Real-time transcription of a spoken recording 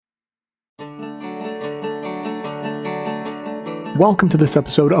Welcome to this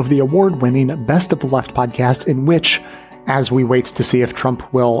episode of the award-winning Best of the Left podcast, in which, as we wait to see if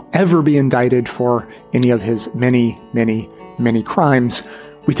Trump will ever be indicted for any of his many, many, many crimes,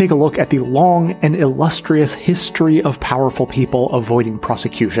 we take a look at the long and illustrious history of powerful people avoiding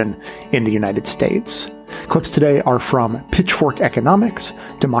prosecution in the United States. Clips today are from Pitchfork Economics,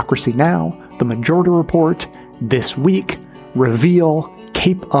 Democracy Now!, The Majority Report, This Week, Reveal,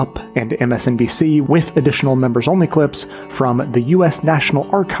 Cape Up, and MSNBC, with additional members-only clips from the U.S. National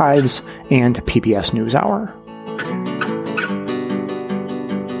Archives and PBS NewsHour.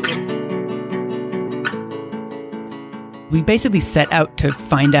 We basically set out to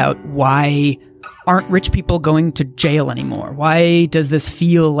find out why aren't rich people going to jail anymore? Why does this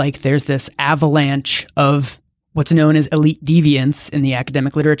feel like there's this avalanche of what's known as elite deviance in the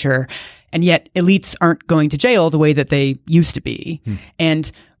academic literature, and yet elites aren't going to jail the way that they used to be?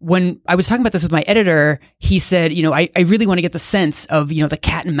 And when I was talking about this with my editor, he said, I really want to get the sense of, the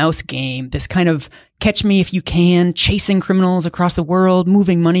cat and mouse game, this kind of catch me if you can, chasing criminals across the world,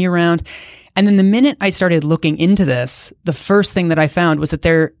 moving money around. And then the minute I started looking into this, the first thing that I found was that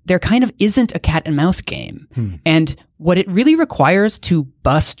there kind of isn't a cat and mouse game. And what it really requires to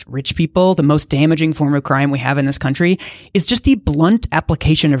bust rich people, the most damaging form of crime we have in this country, is just the blunt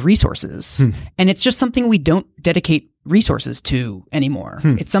application of resources. And it's just something we don't dedicate resources to anymore.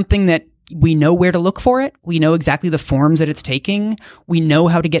 It's something that we know where to look for it. We know exactly the forms that it's taking. We know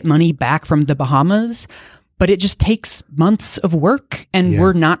how to get money back from the Bahamas. But it just takes months of work, and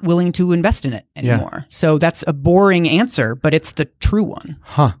we're not willing to invest in it anymore. So that's a boring answer, but it's the true one.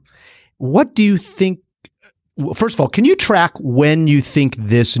 What do you think? Well, first of all, can you track when you think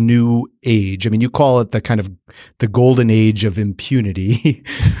this new age, you call it the golden age of impunity,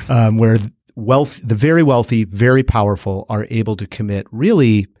 where the very wealthy, very powerful are able to commit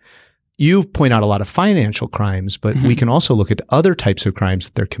really, you point out a lot of financial crimes, but we can also look at other types of crimes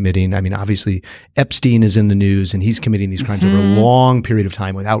that they're committing. Obviously, Epstein is in the news, and he's committing these crimes over a long period of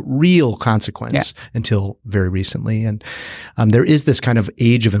time without real consequence until very recently. And there is this kind of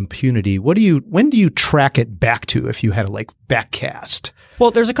age of impunity. When do you track it back to, if you had to backcast?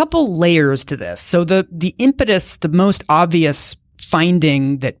 Well, there's a couple layers to this. So the impetus, the most obvious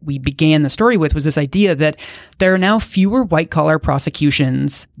finding that we began the story with was this idea that there are now fewer white-collar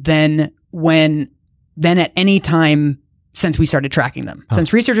prosecutions than at any time since we started tracking them.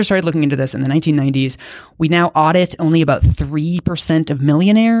 Since researchers started looking into this in the 1990s, we now audit only about 3% of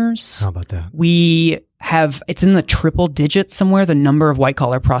millionaires. How about that? It's in the triple digits somewhere, the number of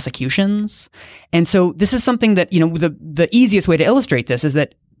white-collar prosecutions. And so this is something that, the easiest way to illustrate this is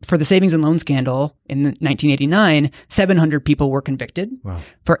that for the savings and loan scandal in 1989, 700 people were convicted. Wow.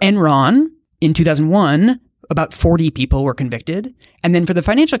 For Enron in 2001, about 40 people were convicted. And then for the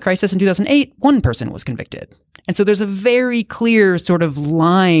financial crisis in 2008, one person was convicted. And so there's a very clear sort of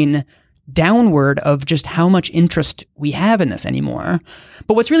line downward of just how much interest we have in this anymore.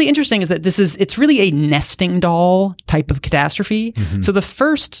 But what's really interesting is that it's really a nesting doll type of catastrophe. So the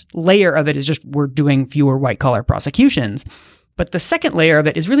first layer of it is just we're doing fewer white-collar prosecutions. But the second layer of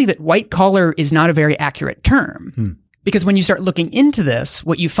it is really that white collar is not a very accurate term. Because when you start looking into this,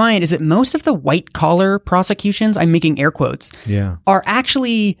 what you find is that most of the white collar prosecutions, I'm making air quotes, are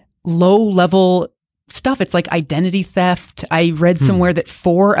actually low level stuff. It's like identity theft. I read somewhere that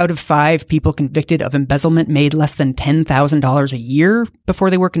 4 out of 5 people convicted of embezzlement made less than $10,000 a year before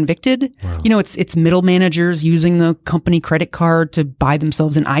they were convicted. Wow. It's middle managers using the company credit card to buy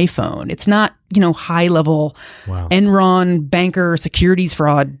themselves an iPhone. It's not, high level Enron banker securities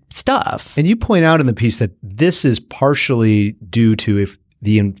fraud stuff. And you point out in the piece that this is partially due to if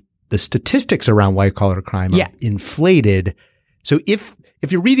the statistics around white collar crime are inflated. So if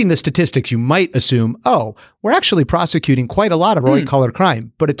you're reading the statistics, you might assume, we're actually prosecuting quite a lot of white-collar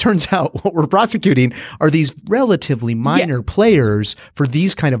crime. But it turns out what we're prosecuting are these relatively minor players for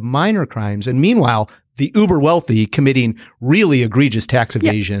these kind of minor crimes. And meanwhile, the uber wealthy committing really egregious tax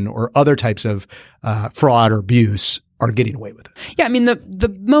evasion or other types of fraud or abuse are getting away with it. Yeah,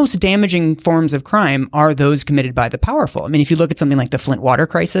 the most damaging forms of crime are those committed by the powerful. If you look at something like the Flint water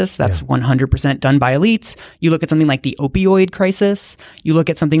crisis, that's 100% done by elites. You look at something like the opioid crisis. You look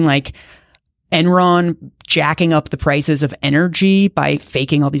at something like Enron jacking up the prices of energy by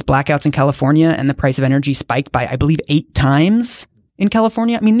faking all these blackouts in California, and the price of energy spiked by, I believe, 8 times in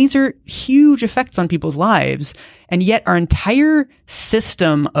California. These are huge effects on people's lives. And yet our entire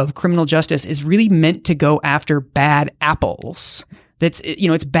system of criminal justice is really meant to go after bad apples.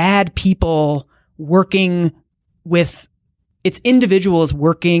 It's bad people working with, it's individuals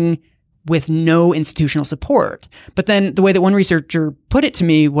working with no institutional support. But then the way that one researcher put it to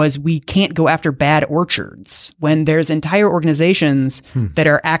me was we can't go after bad orchards when there's entire organizations that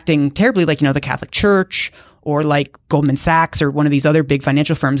are acting terribly, like, the Catholic Church or like Goldman Sachs or one of these other big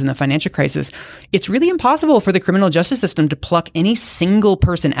financial firms in the financial crisis. It's really impossible for the criminal justice system to pluck any single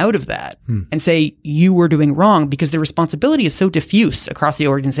person out of that and say, you were doing wrong, because the responsibility is so diffuse across the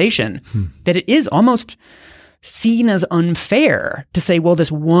organization that it is almost seen as unfair to say, well,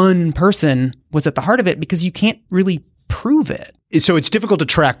 this one person was at the heart of it, because you can't really prove it. So it's difficult to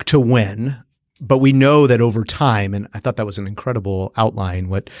track to when, but we know that over time, and I thought that was an incredible outline,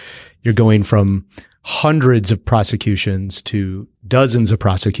 what you're going from hundreds of prosecutions to dozens of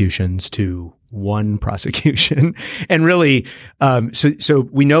prosecutions to one prosecution. And really, so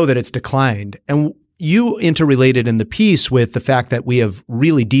we know that it's declined. And you interrelated in the piece with the fact that we have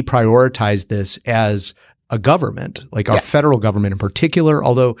really deprioritized this as a government, like our federal government in particular,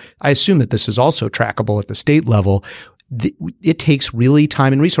 although I assume that this is also trackable at the state level. It takes really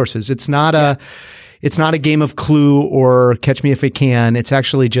time and resources. It's not a game of Clue or Catch Me If You Can. It's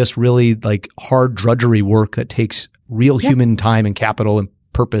actually just really like hard drudgery work that takes real human time and capital and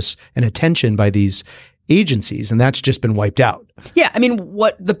purpose and attention by these agencies. And that's just been wiped out. Yeah. I mean,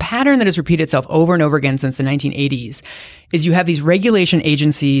 what the pattern that has repeated itself over and over again since the 1980s is you have these regulation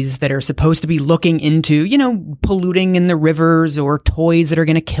agencies that are supposed to be looking into, polluting in the rivers or toys that are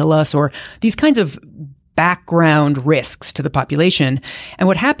going to kill us or these kinds of background risks to the population. And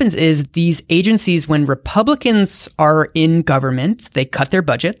what happens is these agencies, when Republicans are in government, they cut their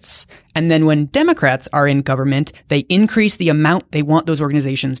budgets. And then when Democrats are in government, they increase the amount they want those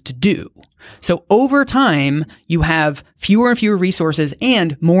organizations to do. So over time, you have fewer and fewer resources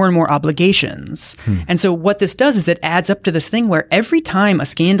and more obligations. And so what this does is it adds up to this thing where every time a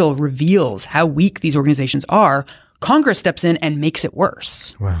scandal reveals how weak these organizations are, Congress steps in and makes it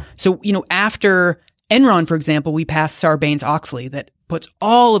worse. Wow. So, after Enron, for example, we passed Sarbanes-Oxley that puts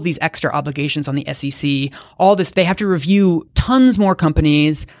all of these extra obligations on the SEC, all this, they have to review tons more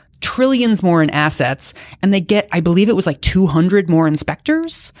companies, trillions more in assets, and they get, I believe it was like 200 more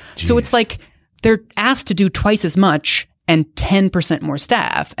inspectors. Jeez. So it's like they're asked to do twice as much and 10% more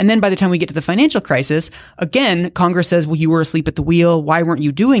staff. And then by the time we get to the financial crisis, again, Congress says, well, you were asleep at the wheel. Why weren't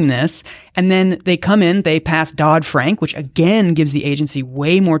you doing this? And then they come in, they pass Dodd-Frank, which again gives the agency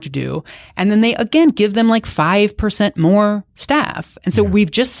way more to do. And then they again give them like 5% more staff. And so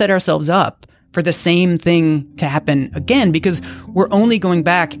we've just set ourselves up for the same thing to happen again, because we're only going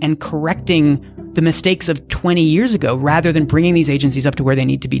back and correcting the mistakes of 20 years ago rather than bringing these agencies up to where they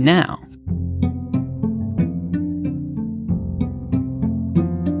need to be now.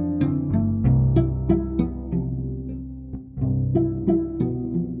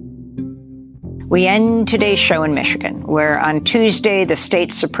 We end today's show in Michigan, where on Tuesday, the state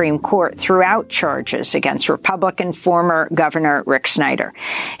Supreme Court threw out charges against Republican former Governor Rick Snyder,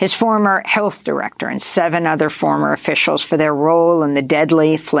 his former health director, and 7 other former officials for their role in the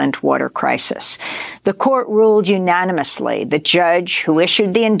deadly Flint water crisis. The court ruled unanimously the judge who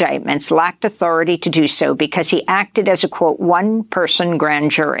issued the indictments lacked authority to do so because he acted as a, quote, one-person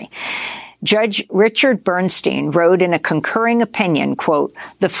grand jury. Judge Richard Bernstein wrote in a concurring opinion, quote,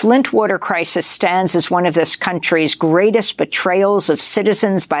 the Flint water crisis stands as one of this country's greatest betrayals of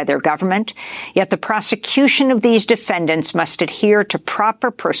citizens by their government, yet the prosecution of these defendants must adhere to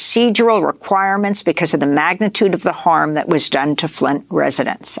proper procedural requirements because of the magnitude of the harm that was done to Flint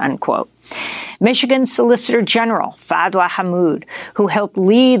residents, unquote. Michigan Solicitor General Fadwa Hammoud, who helped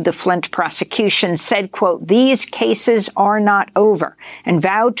lead the Flint prosecution, said, quote, these cases are not over, and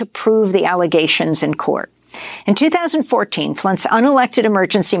vowed to prove the allegations in court. In 2014, Flint's unelected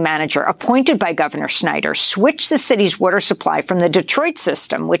emergency manager, appointed by Governor Snyder, switched the city's water supply from the Detroit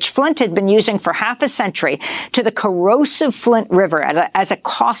system, which Flint had been using for half a century, to the corrosive Flint River as a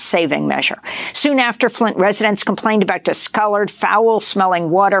cost-saving measure. Soon after, Flint residents complained about discolored, foul-smelling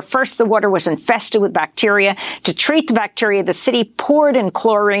water. First, the water was infested with bacteria. To treat the bacteria, the city poured in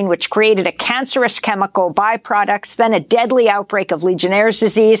chlorine, which created a cancerous chemical byproducts, then a deadly outbreak of Legionnaire's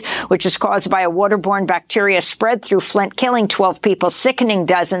disease, which is caused by a waterborne bacteria spread through Flint, killing 12 people, sickening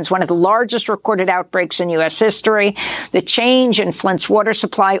dozens, one of the largest recorded outbreaks in U.S. history. The change in Flint's water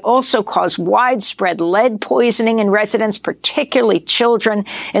supply also caused widespread lead poisoning in residents, particularly children,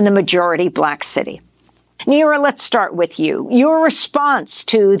 in the majority black city. Neera, let's start with you. Your response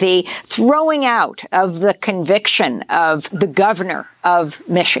to the throwing out of the conviction of the governor of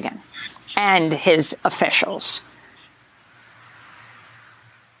Michigan and his officials.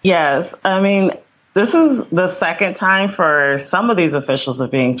 Yes, I mean, this is the second time for some of these officials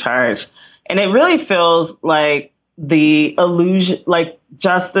of being charged. And it really feels like the illusion, like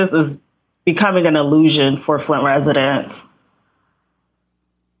justice is becoming an illusion for Flint residents.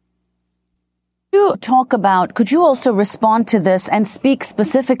 Could you also respond to this and speak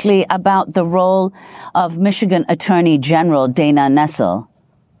specifically about the role of Michigan Attorney General Dana Nessel?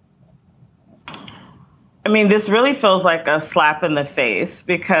 I mean, this really feels like a slap in the face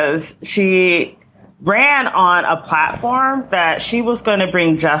because she ran on a platform that she was going to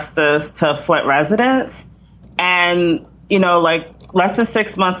bring justice to Flint residents. And, you know, like less than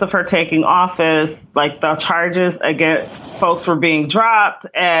 6 months of her taking office, like the charges against folks were being dropped.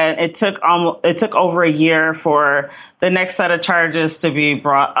 And it took over a year for the next set of charges to be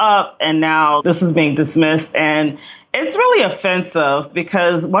brought up. And now this is being dismissed. And it's really offensive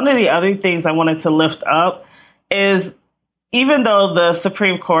because one of the other things I wanted to lift up is even though the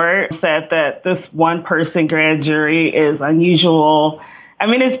Supreme Court said that this one-person grand jury is unusual, I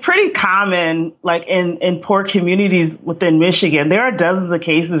mean, it's pretty common, like in poor communities within Michigan. There are dozens of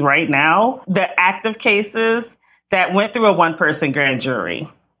cases right now, the active cases that went through a one-person grand jury.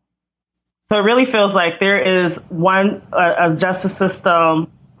 So it really feels like there is a justice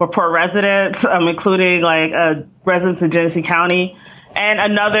system for poor residents, including like residents in Genesee County, and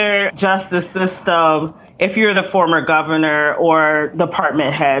another justice system if you're the former governor or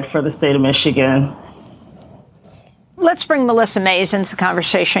department head for the state of Michigan. Let's bring Melissa Mays into the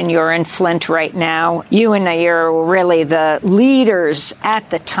conversation. You're in Flint right now. You and Nayyirah were really the leaders at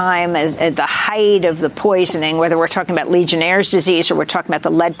the time, at the height of the poisoning, whether we're talking about Legionnaire's disease or we're talking about the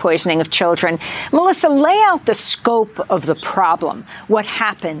lead poisoning of children. Melissa, lay out the scope of the problem. What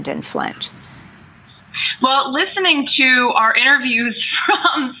happened in Flint? Well, listening to our interviews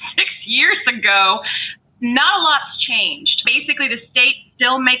from 6 years ago, not a lot's changed. Basically, the state's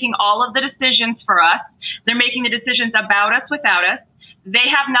still making all of the decisions for us. They're making the decisions about us, without us. They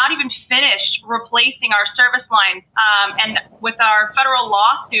have not even finished replacing our service lines. And with our federal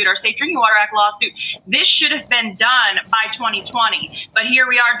lawsuit, our Safe Drinking Water Act lawsuit, this should have been done by 2020. But here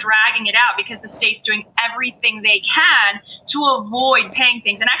we are dragging it out because the state's doing everything they can to avoid paying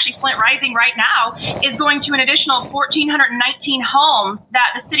things. And actually, Flint Rising right now is going to an additional 1,419 homes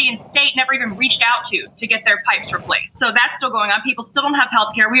that the city and state never even reached out to get their pipes replaced. So that's still going on. People still don't have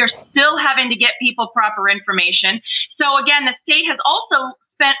health care. We are still having to get people proper information. So again, the state has also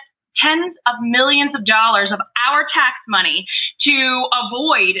spent tens of millions of dollars of our tax money to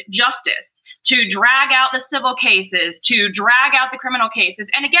avoid justice, to drag out the civil cases, to drag out the criminal cases.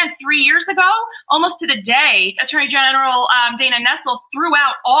 And again, 3 years ago, almost to the day, Attorney General Dana Nessel threw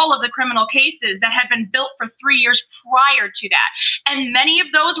out all of the criminal cases that had been built for 3 years prior to that. And many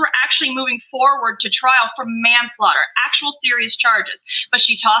of those were actually moving forward to trial for manslaughter, actual serious charges. But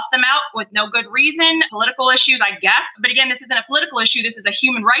she tossed them out with no good reason, political issues, I guess. But again, this isn't a political issue. This is a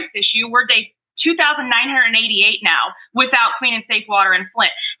human rights issue. We're day 2,988 now without clean and safe water in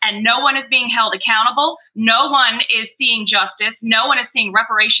Flint. And no one is being held accountable. No one is seeing justice. No one is seeing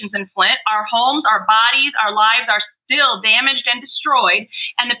reparations in Flint. Our homes, our bodies, our lives are still damaged and destroyed.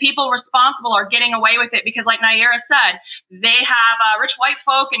 And the people responsible are getting away with it because, like Nayyirah said, they have rich white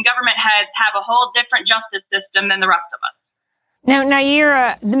folk and government heads have a whole different justice system than the rest of us. Now,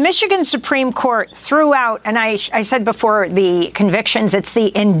 Nayyirah, the Michigan Supreme Court threw out, and I said before the convictions, it's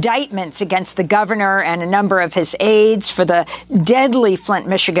the indictments against the governor and a number of his aides for the deadly Flint,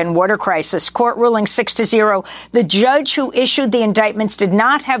 Michigan water crisis. Court ruling 6-0. The judge who issued the indictments did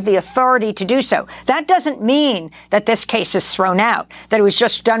not have the authority to do so. That doesn't mean that this case is thrown out, that it was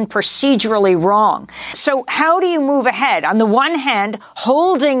just done procedurally wrong. So how do you move ahead? On the one hand,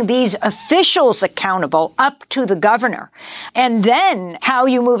 holding these officials accountable up to the governor, and then how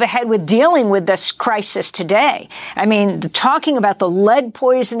you move ahead with dealing with this crisis today. I mean, talking about the lead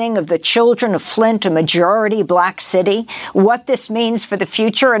poisoning of the children of Flint, a majority black city, what this means for the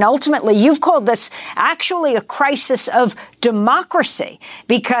future. And ultimately, you've called this actually a crisis of democracy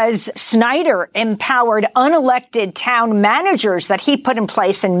because Snyder empowered unelected town managers that he put in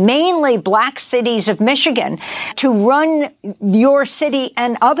place in mainly black cities of Michigan to run your city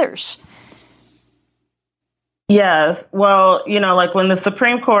and others. Yes. Well, you know, like when the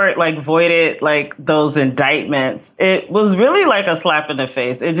Supreme Court voided those indictments, it was really like a slap in the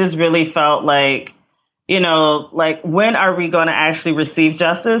face. It just really felt like, you know, when are we going to actually receive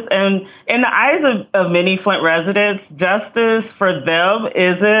justice? And in the eyes of many Flint residents, justice for them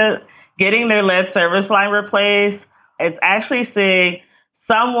isn't getting their lead service line replaced. It's actually seeing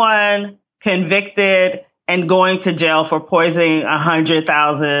someone convicted and going to jail for poisoning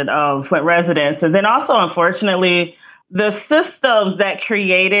 100,000 Flint residents. And then also, unfortunately, the systems that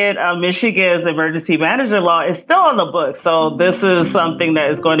created Michigan's emergency manager law is still on the books. So this is something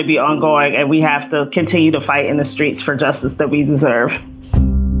that is going to be ongoing, and we have to continue to fight in the streets for justice that we deserve.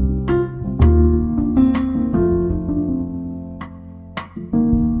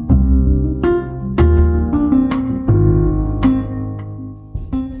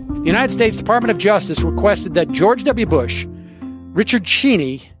 The United States Department of Justice requested that George W. Bush, Richard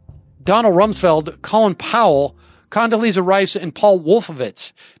Cheney, Donald Rumsfeld, Colin Powell, Condoleezza Rice, and Paul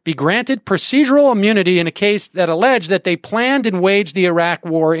Wolfowitz be granted procedural immunity in a case that alleged that they planned and waged the Iraq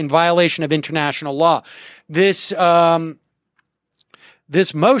War in violation of international law. This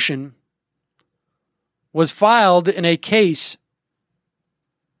motion was filed in a case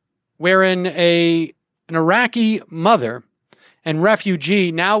wherein an Iraqi mother and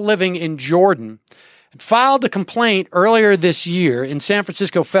refugee now living in Jordan filed a complaint earlier this year in San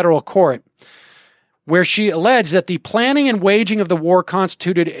Francisco federal court where she alleged that the planning and waging of the war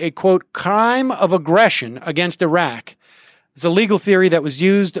constituted a, quote, crime of aggression against Iraq. It's a legal theory that was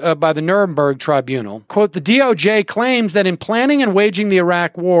used by the Nuremberg Tribunal. Quote, the DOJ claims that in planning and waging the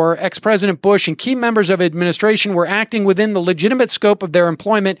Iraq War, ex-President Bush and key members of administration were acting within the legitimate scope of their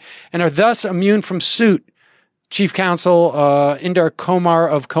employment and are thus immune from suit, Chief Counsel Inder Komar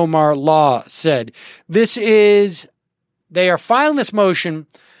of Komar Law said. They are filing this motion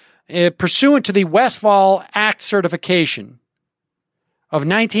pursuant to the Westfall Act certification of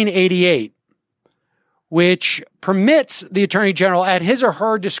 1988, which permits the Attorney General at his or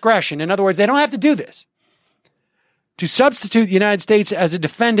her discretion, in other words, they don't have to do this, to substitute the United States as a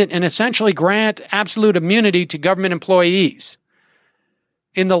defendant and essentially grant absolute immunity to government employees.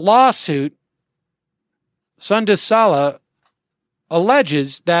 In the lawsuit, Sundus Salah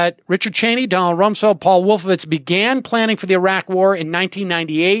alleges that Richard Cheney, Donald Rumsfeld, Paul Wolfowitz began planning for the Iraq War in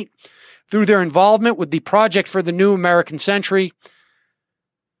 1998 through their involvement with the Project for the New American Century.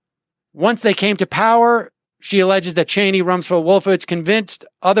 Once they came to power, she alleges that Cheney, Rumsfeld, Wolfowitz convinced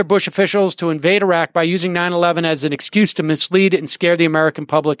other Bush officials to invade Iraq by using 9/11 as an excuse to mislead and scare the American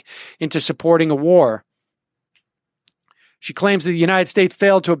public into supporting a war. She claims that the United States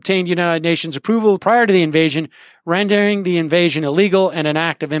failed to obtain United Nations approval prior to the invasion, rendering the invasion illegal and an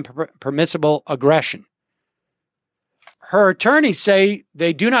act of impermissible aggression. Her attorneys say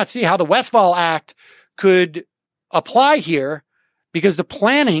they do not see how the Westfall Act could apply here because the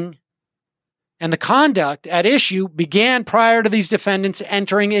planning and the conduct at issue began prior to these defendants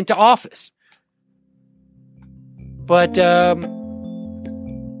entering into office. But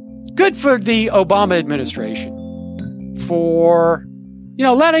good for the Obama administration for,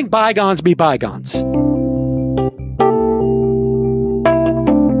 letting bygones be bygones.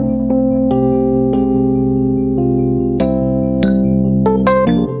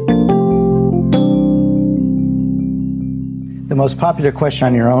 The most popular question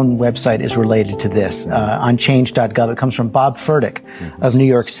on your own website is related to this, on change.gov. It comes from Bob Furtick of New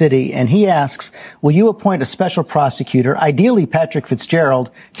York City, and he asks, will you appoint a special prosecutor, ideally Patrick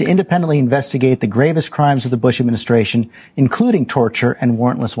Fitzgerald, to independently investigate the gravest crimes of the Bush administration, including torture and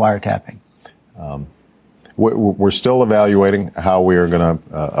warrantless wiretapping? We're still evaluating how we are going to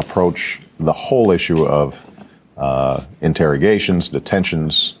approach the whole issue of interrogations,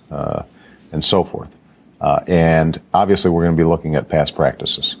 detentions, and so forth. And obviously, we're going to be looking at past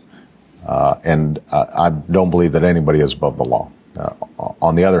practices. And I don't believe that anybody is above the law.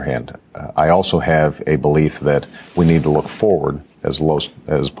 On the other hand, I also have a belief that we need to look forward as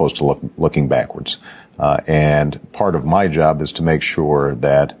opposed to looking backwards. And part of my job is to make sure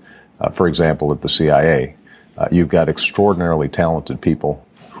that, for example, at the CIA, you've got extraordinarily talented people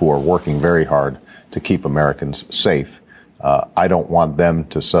who are working very hard to keep Americans safe. I don't want them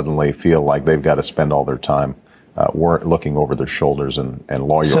to suddenly feel like they've got to spend all their time looking over their shoulders and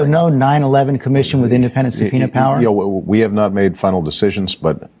lawyering. So no 9/11 commission with independent subpoena power? We have not made final decisions,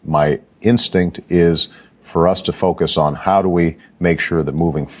 but my instinct is for us to focus on how do we make sure that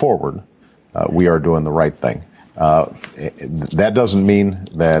moving forward, we are doing the right thing. That doesn't mean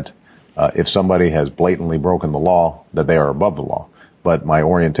that if somebody has blatantly broken the law, that they are above the law. But my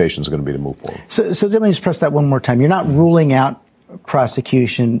orientation is going to be to move forward. So let me just press that one more time. You're not ruling out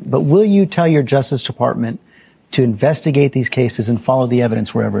prosecution, but will you tell your Justice Department to investigate these cases and follow the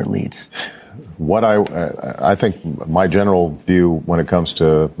evidence wherever it leads? What I think my general view when it comes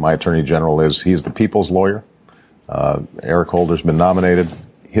to my Attorney General is he's the people's lawyer. Eric Holder's been nominated.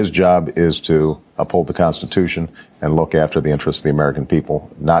 His job is to uphold the Constitution and look after the interests of the American people,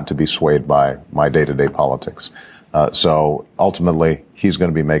 not to be swayed by my day-to-day politics. So ultimately, he's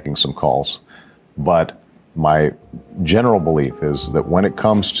going to be making some calls. But my general belief is that when it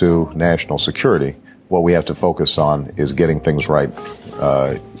comes to national security, what we have to focus on is getting things right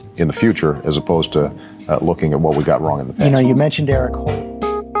in the future as opposed to looking at what we got wrong in the past. You mentioned Eric Holder.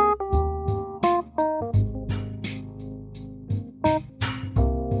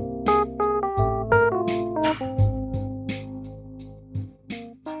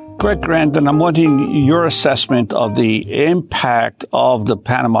 Greg Grandin, I'm wanting your assessment of the impact of the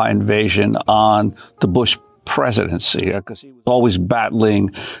Panama invasion on the Bush presidency, because he was always battling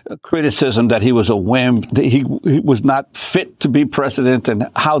criticism that he was a wimp, that he was not fit to be president, and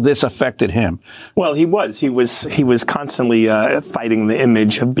how this affected him. Well, he was constantly fighting the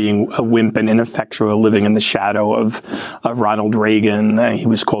image of being a wimp and ineffectual, living in the shadow of Ronald Reagan. He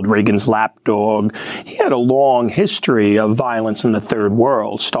was called Reagan's lapdog. He had a long history of violence in the third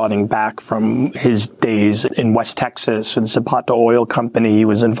world, starting back from his days in West Texas with the Zapata Oil Company. He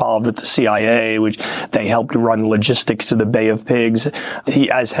was involved with the CIA, which they helped run logistics to the Bay of Pigs. He,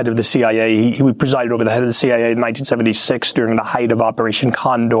 as head of the CIA, he presided over the head of the CIA in 1976 during the height of Operation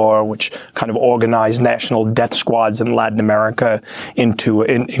Condor, which kind of organized national death squads in Latin America and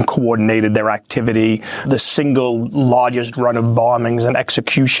coordinated their activity. The single largest run of bombings and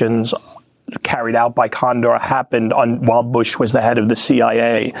executions carried out by Condor happened while Bush was the head of the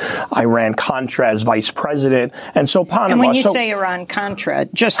CIA. Iran-Contra as vice president. And so Panama. And when you say Iran-Contra,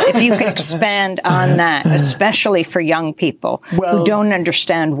 just if you could expand on that, especially for young people who don't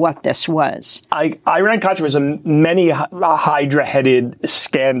understand what this was. Iran-Contra was a many Hydra-headed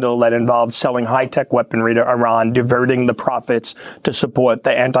scandal that involved selling high-tech weaponry to Iran, diverting the profits to support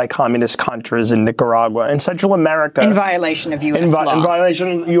the anti-communist Contras in Nicaragua. In Central America. In violation of U.S. law. In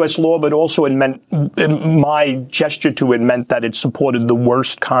violation of U.S. law, but also my gesture to it meant that it supported the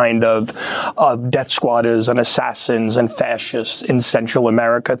worst kind of death squatters and assassins and fascists in Central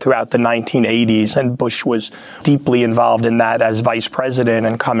America throughout the 1980s. And Bush was deeply involved in that as vice president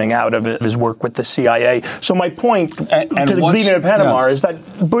and coming out of his work with the CIA. So my point to the leading of Panama is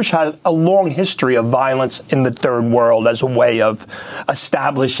that Bush had a long history of violence in the third world as a way of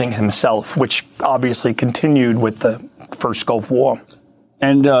establishing himself, which obviously continued with the first Gulf War.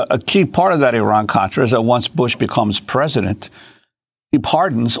 And a key part of that Iran-Contra is that once Bush becomes president, he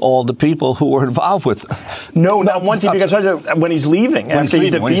pardons all the people who were involved with it. No, not once he becomes president. When he's leaving. When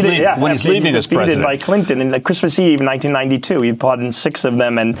he's leaving as president. By Clinton. In Christmas Eve, 1992, he pardoned 6 of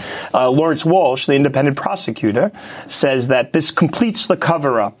them. And Lawrence Walsh, the independent prosecutor, says that this completes the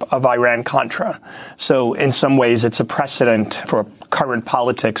cover-up of Iran-Contra. So in some ways, it's a precedent for current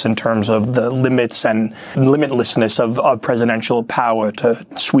politics in terms of the limits and limitlessness of presidential power to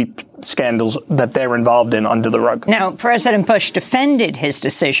sweep scandals that they're involved in under the rug. Now, President Bush defended his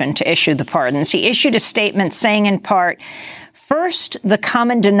decision to issue the pardons. He issued a statement saying, in part, first, the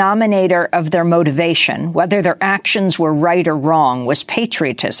common denominator of their motivation, whether their actions were right or wrong, was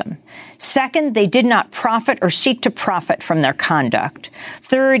patriotism. Second, they did not profit or seek to profit from their conduct.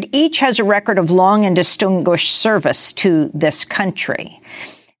 Third, each has a record of long and distinguished service to this country.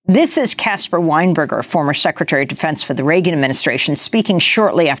 This is Caspar Weinberger, former Secretary of Defense for the Reagan administration, speaking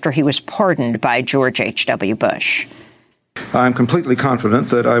shortly after he was pardoned by George H.W. Bush. I'm completely confident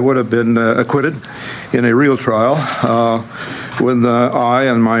that I would have been acquitted in a real trial when I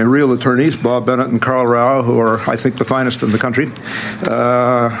and my real attorneys, Bob Bennett and Carl Rao, who are, I think, the finest in the country,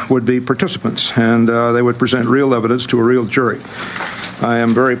 would be participants, and they would present real evidence to a real jury. I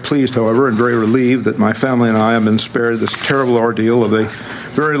am very pleased, however, and very relieved that my family and I have been spared this terrible ordeal of a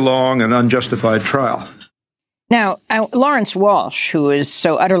very long and unjustified trial. Now, Lawrence Walsh, who is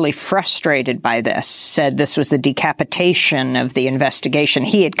so utterly frustrated by this, said this was the decapitation of the investigation.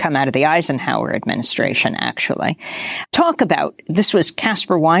 He had come out of the Eisenhower administration, actually. Talk about, this was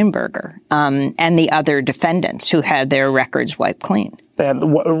Caspar Weinberger and the other defendants who had their records wiped clean. They had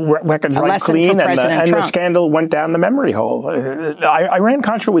the records wiped clean, and the scandal went down the memory hole.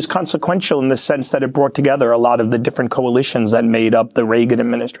 Iran-Contra was consequential in the sense that it brought together a lot of the different coalitions that made up the Reagan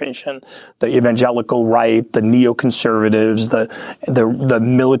administration, the evangelical right, the neoconservatives, the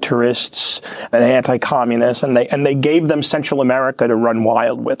militarists, and the anti-communists, and they gave them Central America to run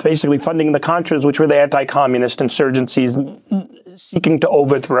wild with, basically funding the Contras, which were the anti-communist insurgencies seeking to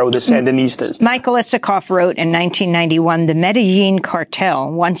overthrow the Sandinistas. Michael Isikoff wrote in 1991, the Medellin cartel,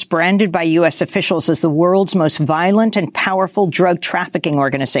 once branded by U.S. officials as the world's most violent and powerful drug trafficking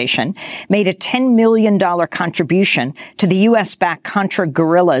organization, made a $10 million contribution to the U.S.-backed Contra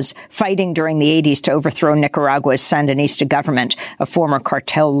guerrillas fighting during the 80s to overthrow Nicaragua's Sandinista government, a former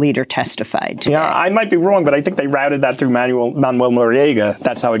cartel leader testified today. Yeah, I might be wrong, but I think they routed that through Manuel Noriega.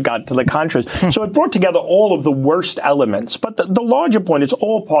 That's how it got to the Contras. So it brought together all of the worst elements. But the the larger point, it's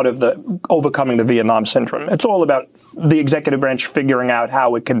all part of the overcoming the Vietnam syndrome. It's all about the executive branch figuring out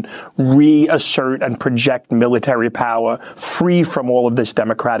how it can reassert and project military power free from all of this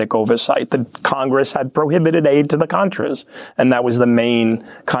democratic oversight. The Congress had prohibited aid to the Contras, and that was the main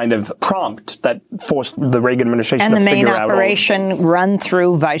kind of prompt that forced the Reagan administration to figure out. And the main operation run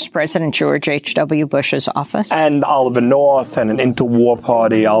through Vice President George H.W. Bush's office? And Oliver North and an interwar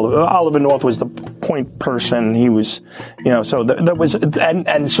party. Oliver North was the point person. He was, so there was,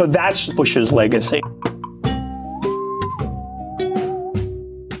 and so that's Bush's legacy.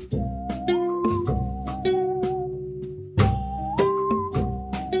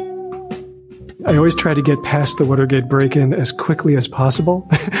 I always try to get past the Watergate break-in as quickly as possible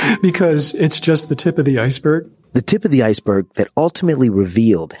because it's just the tip of the iceberg. The tip of the iceberg that ultimately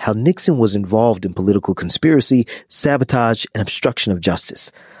revealed how Nixon was involved in political conspiracy, sabotage, and obstruction of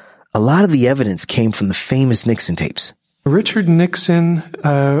justice. A lot of the evidence came from the famous Nixon tapes. Richard Nixon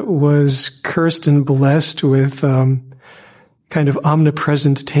was cursed and blessed with kind of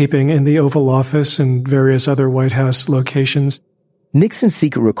omnipresent taping in the Oval Office and various other White House locations. Nixon's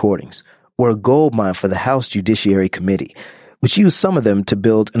secret recordings were a goldmine for the House Judiciary Committee, which used some of them to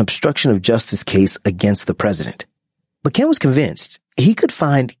build an obstruction of justice case against the president. But Ken was convinced he could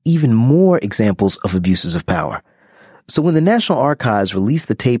find even more examples of abuses of power. So when the National Archives released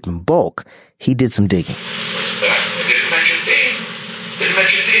the tape in bulk, he did some digging.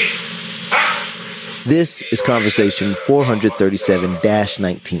 This is conversation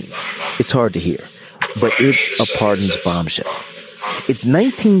 437-19. It's hard to hear, but it's a pardons bombshell. It's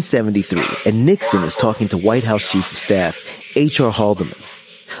 1973, and Nixon is talking to White House Chief of Staff H.R. Haldeman.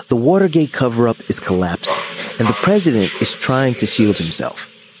 The Watergate cover-up is collapsing, and the president is trying to shield himself.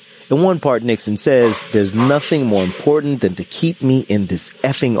 In one part, Nixon says, "There's nothing more important than to keep me in this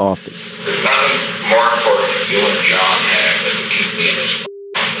effing office." There's nothing more important than you and John have than to keep me in this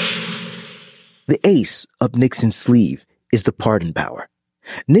office. The ace up Nixon's sleeve is the pardon power.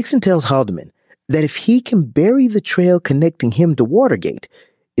 Nixon tells Haldeman that if he can bury the trail connecting him to Watergate,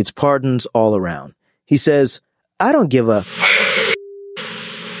 it's pardons all around. He says, I don't give a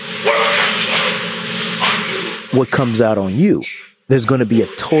what comes out on you. There's going to be a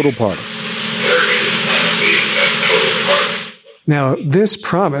total pardon. Now, this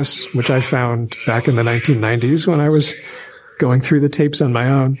promise, which I found back in the 1990s when I was going through the tapes on my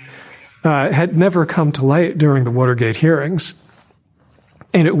own, had never come to light during the Watergate hearings.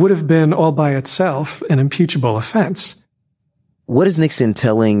 And it would have been all by itself an impeachable offense. What is Nixon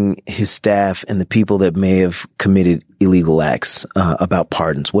telling his staff and the people that may have committed illegal acts about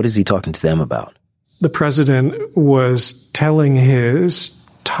pardons? What is he talking to them about? The president was telling his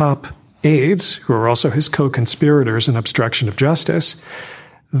top aides, who are also his co-conspirators in obstruction of justice,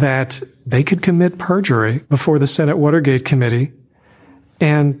 that they could commit perjury before the Senate Watergate Committee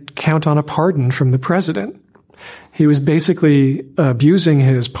and count on a pardon from the president. He was basically abusing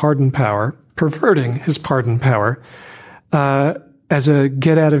his pardon power, perverting his pardon power, as a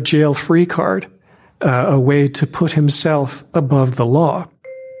get-out-of-jail-free card, a way to put himself above the law.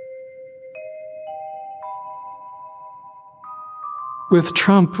 With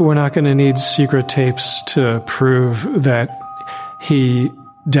Trump, we're not going to need secret tapes to prove that he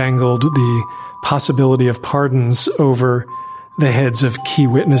dangled the possibility of pardons over the heads of key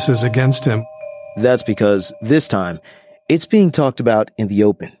witnesses against him. That's because this time, it's being talked about in the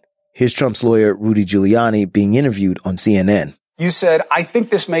open. Here's Trump's lawyer, Rudy Giuliani, being interviewed on CNN. You said, I think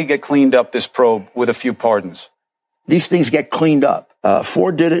this may get cleaned up, this probe, with a few pardons. These things get cleaned up.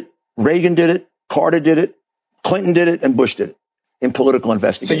 Ford did it, Reagan did it, Carter did it, Clinton did it, and Bush did it in political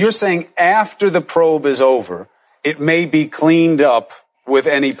investigations. So you're saying after the probe is over, it may be cleaned up with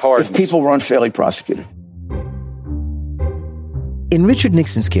any pardons? If people were unfairly prosecuted. In Richard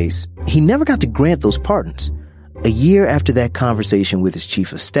Nixon's case, he never got to grant those pardons. A year after that conversation with his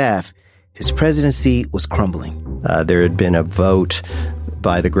chief of staff, his presidency was crumbling. There had been a vote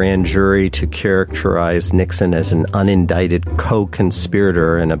by the grand jury to characterize Nixon as an unindicted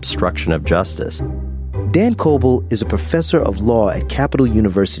co-conspirator in obstruction of justice. Dan Coble is a professor of law at Capital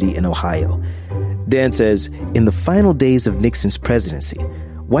University in Ohio. Dan says, in the final days of Nixon's presidency,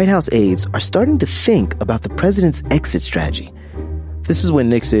 White House aides are starting to think about the president's exit strategy. This is when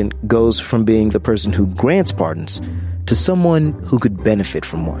Nixon goes from being the person who grants pardons to someone who could benefit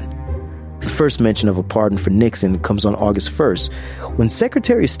from one. The first mention of a pardon for Nixon comes on August 1st, when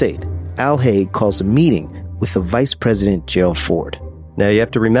Secretary of State Al Haig calls a meeting with the Vice President Gerald Ford. Now, you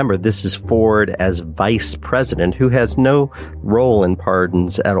have to remember, this is Ford as vice president, who has no role in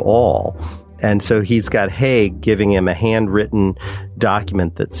pardons at all. And so he's got Haig giving him a handwritten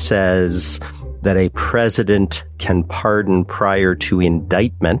document that says, that a president can pardon prior to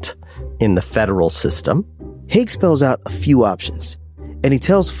indictment in the federal system. Haig spells out a few options, and he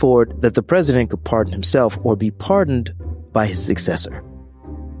tells Ford that the president could pardon himself or be pardoned by his successor.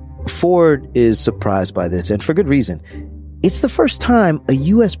 Ford is surprised by this, and for good reason. It's the first time a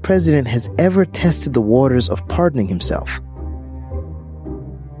U.S. president has ever tested the waters of pardoning himself.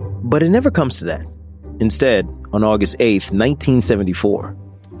 But it never comes to that. Instead, on August 8th, 1974.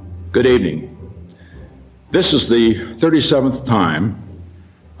 Good evening. This is the 37th time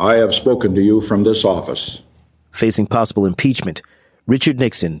I have spoken to you from this office. Facing possible impeachment, Richard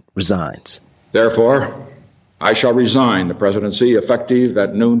Nixon resigns. Therefore, I shall resign the presidency effective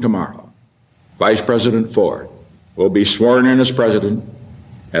at noon tomorrow. Vice President Ford will be sworn in as president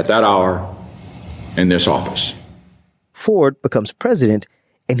at that hour in this office. Ford becomes president,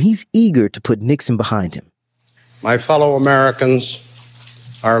 and he's eager to put Nixon behind him. My fellow Americans,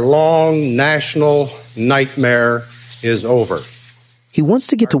 our long national nightmare is over. He wants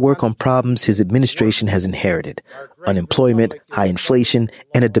to get to work on problems his administration has inherited: unemployment, high inflation,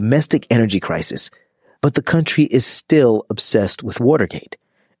 and a domestic energy crisis. But the country is still obsessed with Watergate,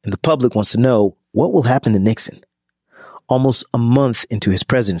 and the public wants to know what will happen to Nixon. Almost a month into his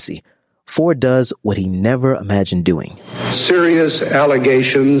presidency, Ford does what he never imagined doing. Serious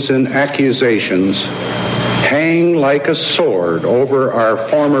allegations and accusations hang like a sword over our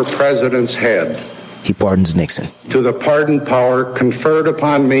former president's head. He pardons Nixon. To the pardon power conferred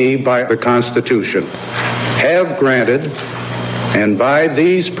upon me by the Constitution, have granted, and by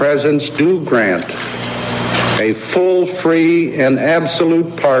these presents do grant, a full, free, and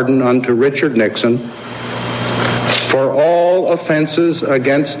absolute pardon unto Richard Nixon for all offenses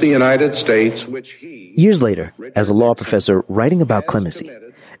against the United States which he... Years later, as a law professor writing about clemency,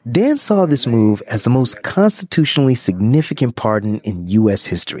 Dan saw this move as the most constitutionally significant pardon in U.S.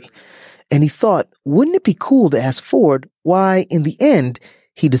 history. And he thought, wouldn't it be cool to ask Ford why, in the end,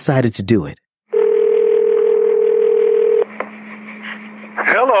 he decided to do it?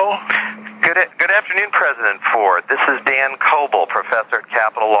 Hello. Good afternoon, President Ford. This is Dan Coble, professor at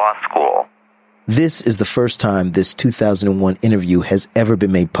Capital Law School. This is the first time this 2001 interview has ever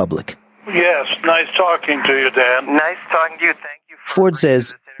been made public. Yes, nice talking to you, Dan. Nice talking to you. Thank you. Ford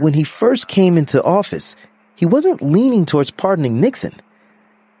says when he first came into office, he wasn't leaning towards pardoning Nixon.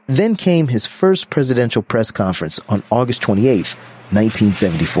 Then came his first presidential press conference on August 28th,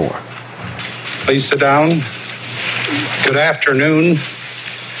 1974. Please sit down. Good afternoon.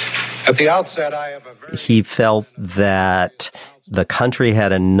 At the outset, I have a very... He felt that the country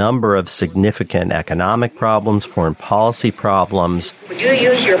had a number of significant economic problems, foreign policy problems. Would you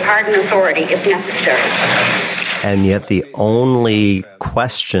use your pardon authority if necessary? And yet the only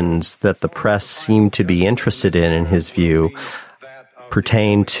questions that the press seemed to be interested in his view,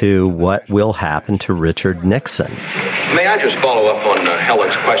 pertain to what will happen to Richard Nixon. May I just follow up on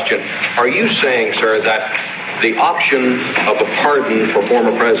Helen's question? Are you saying, sir, that the option of a pardon for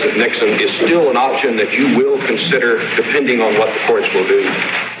former President Nixon is still an option that you will consider depending on what the courts will do?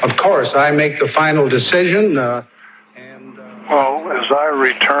 Of course, I make the final decision. Well, as I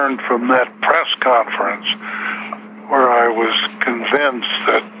returned from that press conference where I was convinced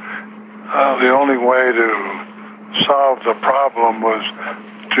that the only way to solve the problem was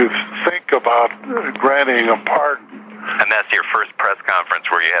to think about granting a pardon. And that's your first press conference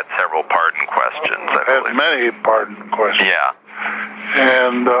where you had several pardon questions. I had many pardon questions. Yeah.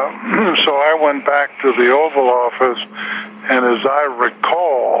 And so I went back to the Oval Office, and as I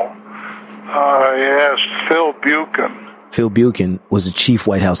recall, I asked Phil Buchan. Phil Buchan was a chief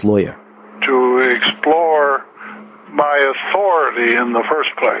White House lawyer. To explore my authority in the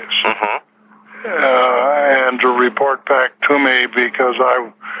first place. Mm-hmm. And to report back to me, because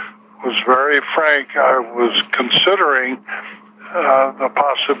I was very frank, I was considering the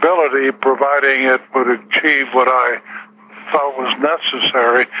possibility, providing it would achieve what I thought was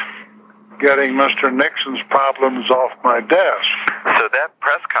necessary, getting Mr. Nixon's problems off my desk. So that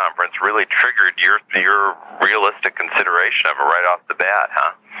press conference really triggered your realistic consideration of it right off the bat,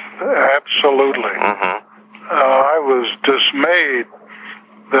 huh? Absolutely. Mm-hmm. I was dismayed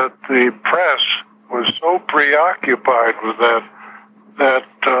that the press was so preoccupied with that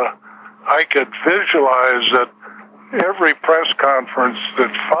I could visualize that every press conference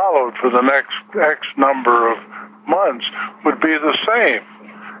that followed for the next X number of months would be the same.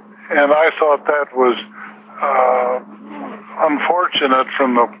 And I thought that was unfortunate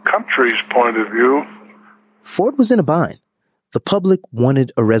from the country's point of view. Ford was in a bind. The public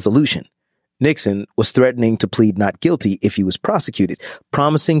wanted a resolution. Nixon was threatening to plead not guilty if he was prosecuted,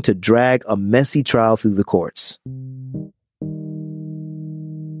 promising to drag a messy trial through the courts.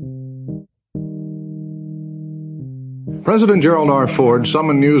 President Gerald R. Ford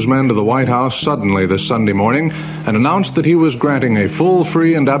summoned newsmen to the White House suddenly this Sunday morning and announced that he was granting a full,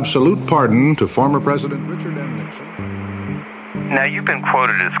 free, and absolute pardon to former President Richard M. Nixon. Now, you've been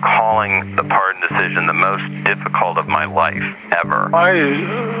quoted as calling the pardon decision the most difficult of my life ever. I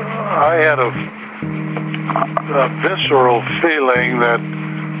had a visceral feeling that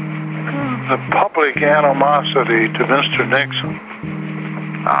the public animosity to Mr. Nixon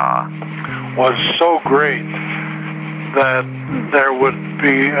was so great that there would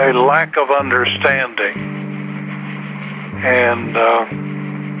be a lack of understanding. And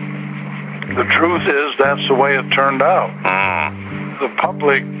the truth is that's the way it turned out. The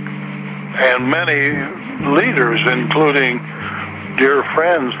public and many leaders, including dear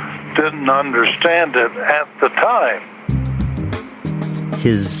friends, didn't understand it at the time.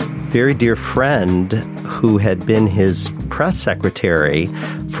 His very dear friend, who had been his press secretary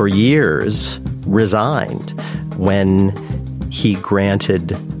for years, resigned when he granted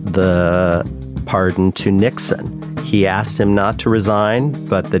the pardon to Nixon. He asked him not to resign,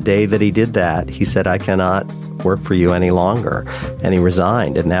 but the day that he did that, he said, "I cannot work for you any longer." And he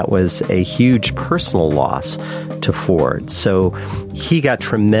resigned. And that was a huge personal loss to Ford. So he got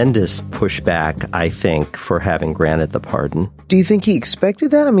tremendous pushback, I think, for having granted the pardon. Do you think he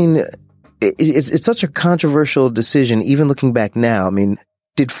expected that? I mean, it's such a controversial decision, even looking back now. I mean,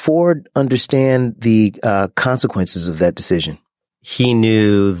 did Ford understand the consequences of that decision? He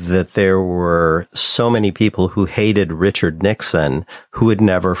knew that there were so many people who hated Richard Nixon who would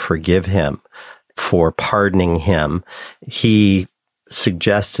never forgive him for pardoning him. He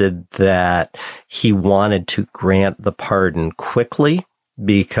suggested that he wanted to grant the pardon quickly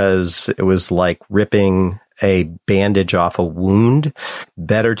because it was like ripping a bandage off a wound.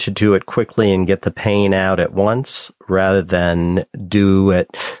 Better to do it quickly and get the pain out at once rather than do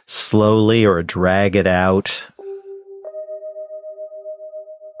it slowly or drag it out.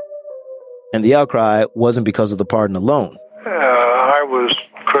 And the outcry wasn't because of the pardon alone. I was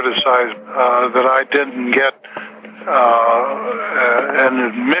criticized that I didn't get an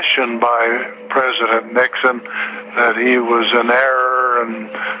admission by President Nixon that he was in error and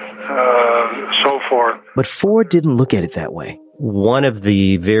so forth. But Ford didn't look at it that way. One of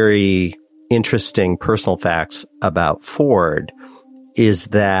the very interesting personal facts about Ford is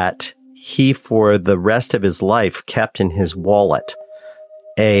that he, for the rest of his life, kept in his wallet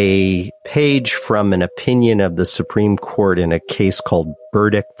a page from an opinion of the Supreme Court in a case called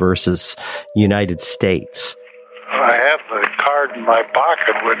Burdick versus United States. I have the card in my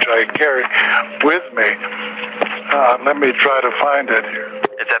pocket, which I carry with me. Let me try to find it here.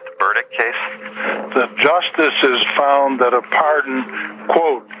 Is that the Burdick case? The justices found that a pardon,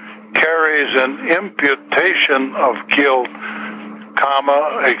 quote, carries an imputation of guilt,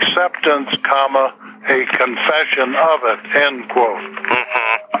 comma, acceptance, comma, a confession of it, end quote.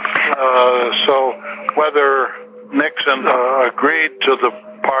 So whether Nixon agreed to the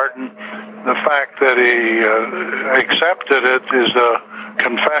pardon, the fact that he accepted it is a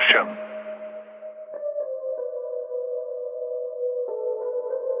confession.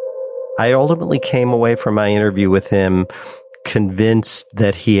 I ultimately came away from my interview with him convinced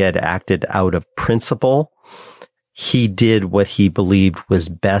that he had acted out of principle. He did what he believed was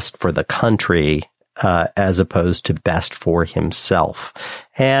best for the country, as opposed to best for himself.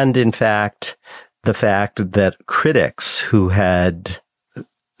 And in fact, the fact that critics who had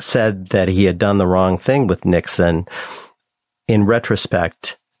said that he had done the wrong thing with Nixon, in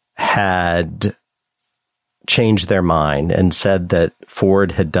retrospect, had changed their mind and said that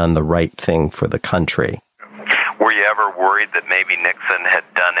Ford had done the right thing for the country. Were you ever worried that maybe Nixon had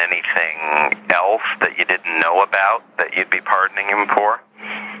done anything else that you didn't know about that you'd be pardoning him for?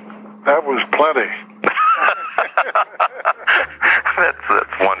 That was plenty.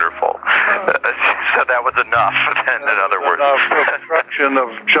 That's wonderful. So that was enough, then, in other words. Enough obstruction of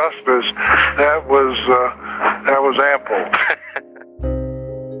justice. That was ample.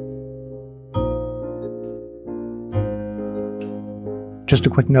 Just a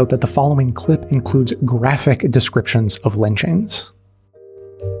quick note that the following clip includes graphic descriptions of lynchings.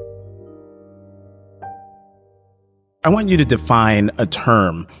 I want you to define a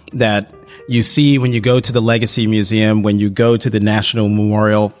term that you see when you go to the Legacy Museum, when you go to the National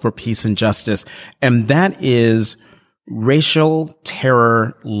Memorial for Peace and Justice, and that is racial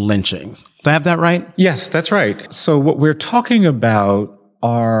terror lynchings. Do I have that right? Yes, that's right. So what we're talking about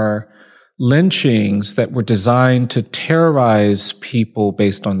are lynchings that were designed to terrorize people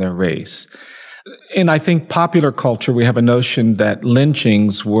based on their race. In, I think, popular culture, we have a notion that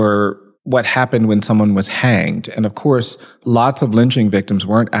lynchings were what happened when someone was hanged. And of course, lots of lynching victims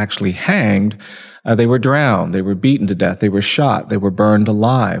weren't actually hanged. They were drowned. They were beaten to death. They were shot. They were burned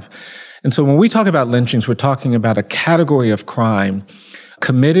alive. And so when we talk about lynchings, we're talking about a category of crime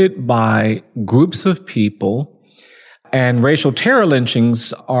committed by groups of people. And racial terror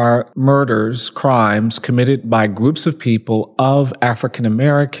lynchings are murders, crimes committed by groups of people of African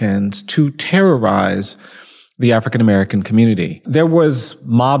Americans to terrorize the African American community. There was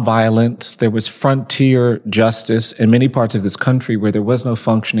mob violence. There was frontier justice in many parts of this country where there was no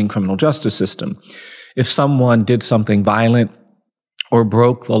functioning criminal justice system. If someone did something violent or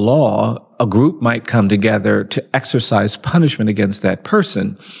broke the law, a group might come together to exercise punishment against that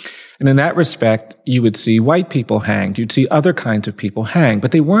person. And in that respect, you would see white people hanged. You'd see other kinds of people hanged,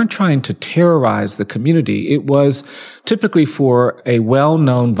 but they weren't trying to terrorize the community. It was typically for a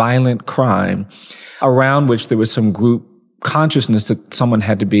well-known violent crime around which there was some group consciousness that someone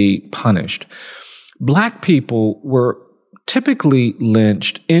had to be punished. Black people were typically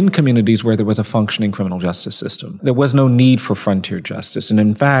lynched in communities where there was a functioning criminal justice system. There was no need for frontier justice. And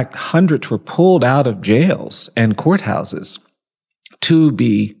in fact, hundreds were pulled out of jails and courthouses to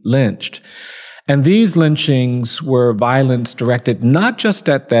be lynched. And these lynchings were violence directed not just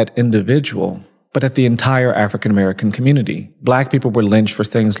at that individual, but at the entire African American community. Black people were lynched for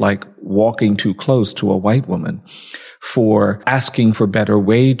things like walking too close to a white woman, for asking for better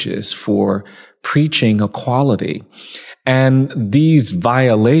wages, for preaching equality. And these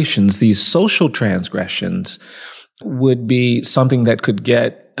violations, these social transgressions, would be something that could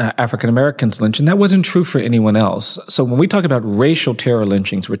get African Americans lynched, and that wasn't true for anyone else. So when we talk about racial terror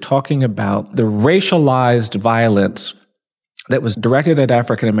lynchings, we're talking about the racialized violence that was directed at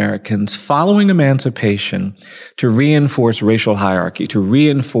African Americans following emancipation to reinforce racial hierarchy, to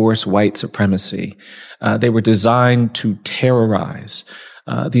reinforce white supremacy. They were designed to terrorize.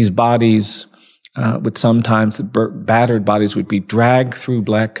 These bodies would sometimes, the battered bodies would be dragged through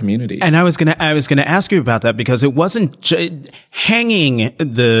Black communities. And I was gonna ask you about that, because it wasn't hanging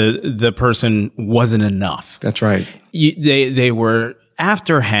the person wasn't enough. That's right. They were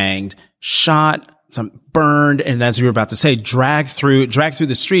after hanged, shot, some burned, and as you were about to say, dragged through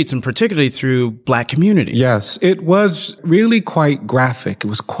the streets, and particularly through Black communities. Yes, it was really quite graphic. It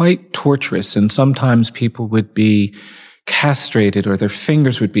was quite torturous, and sometimes people would be castrated or their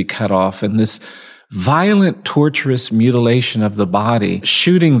fingers would be cut off, and this violent, torturous mutilation of the body,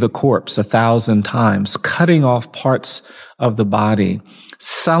 shooting the corpse 1,000 times, cutting off parts of the body,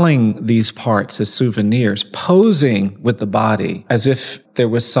 selling these parts as souvenirs, posing with the body as if there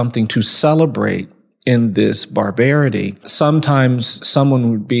was something to celebrate in this barbarity. Sometimes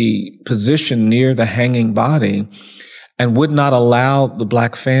someone would be positioned near the hanging body and would not allow the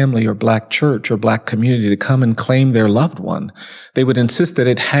Black family or Black church or Black community to come and claim their loved one. They would insist that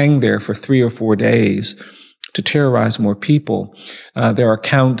it hang there for 3 or 4 days to terrorize more people. There are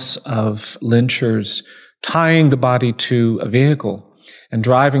accounts of lynchers tying the body to a vehicle and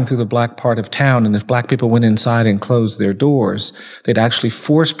driving through the Black part of town. And if Black people went inside and closed their doors, they'd actually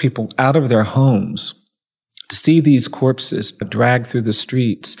force people out of their homes to see these corpses dragged through the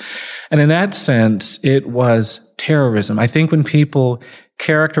streets. And in that sense, it was terrorism. I think when people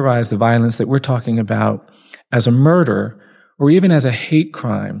characterize the violence that we're talking about as a murder or even as a hate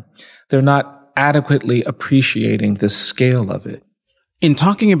crime, they're not adequately appreciating the scale of it. In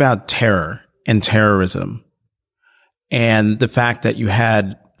talking about terror and terrorism, and the fact that you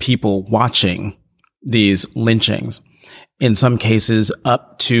had people watching these lynchings, in some cases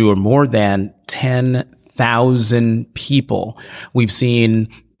up to or more than 10,000 people. We've seen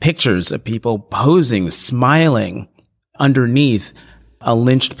pictures of people posing, smiling underneath a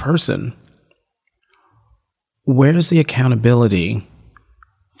lynched person. Where's the accountability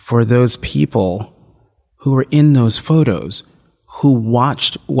for those people who were in those photos, who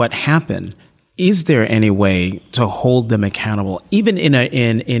watched what happened? Is there any way to hold them accountable, even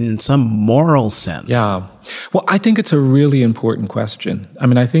in some moral sense? Yeah. Well, I think it's a really important question. I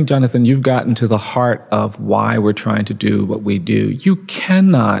mean, I think, Jonathan, you've gotten to the heart of why we're trying to do what we do. You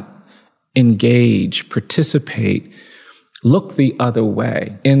cannot engage, participate, look the other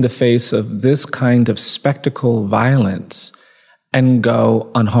way in the face of this kind of spectacle violence and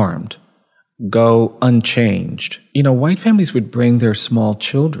go unharmed, go unchanged. You know, white families would bring their small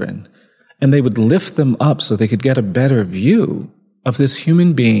children and they would lift them up so they could get a better view of this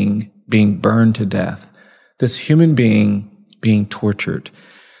human being being burned to death, this human being being tortured,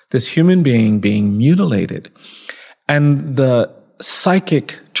 this human being being mutilated. And the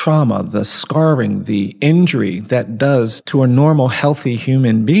psychic trauma, the scarring, the injury that does to a normal, healthy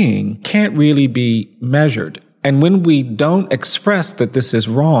human being can't really be measured. And when we don't express that this is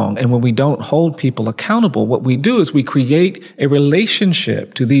wrong, and when we don't hold people accountable, what we do is we create a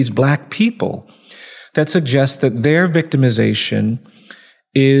relationship to these Black people that suggests that their victimization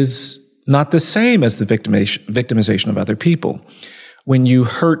is not the same as the victimization of other people. When you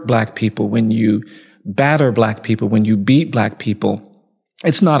hurt Black people, when you batter Black people, when you beat Black people,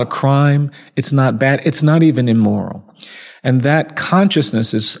 it's not a crime, it's not bad, it's not even immoral. And that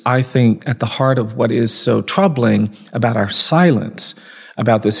consciousness is, I think, at the heart of what is so troubling about our silence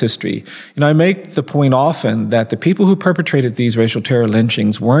about this history. I make the point often that the people who perpetrated these racial terror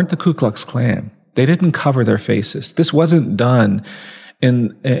lynchings weren't the Ku Klux Klan. They didn't cover their faces. This wasn't done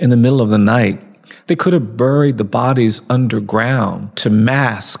in the middle of the night. They could have buried the bodies underground to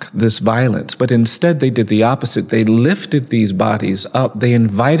mask this violence, but instead they did the opposite. They lifted these bodies up. They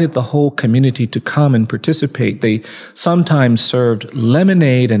invited the whole community to come and participate. They sometimes served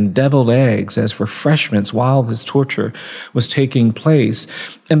lemonade and deviled eggs as refreshments while this torture was taking place.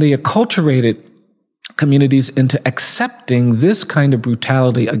 And they acculturated communities into accepting this kind of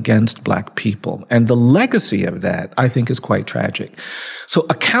brutality against Black people. And the legacy of that, I think, is quite tragic. So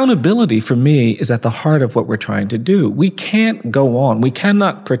accountability for me is at the heart of what we're trying to do. We can't go on. We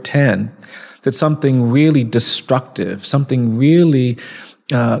cannot pretend that something really destructive, something really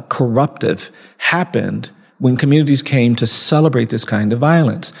corruptive happened when communities came to celebrate this kind of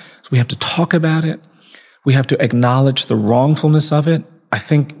violence. So we have to talk about it. We have to acknowledge the wrongfulness of it. I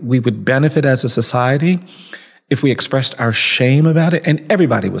think we would benefit as a society if we expressed our shame about it, and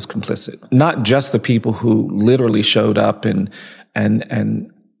everybody was complicit, not just the people who literally showed up and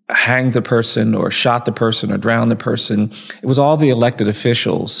hanged the person or shot the person or drowned the person. It was all the elected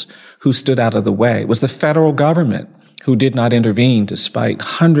officials who stood out of the way. It was the federal government who did not intervene despite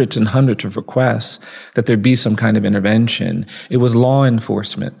hundreds and hundreds of requests that there be some kind of intervention. It was law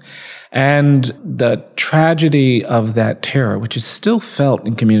enforcement. And the tragedy of that terror, which is still felt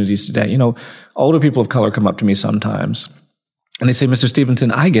in communities today. Older people of color come up to me sometimes and they say, Mr.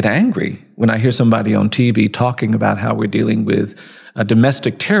 Stevenson, I get angry when I hear somebody on TV talking about how we're dealing with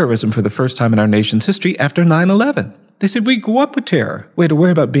domestic terrorism for the first time in our nation's history after 9/11. They said, we grew up with terror. We had to worry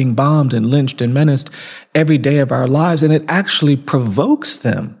about being bombed and lynched and menaced every day of our lives. And it actually provokes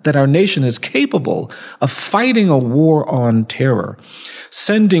them that our nation is capable of fighting a war on terror,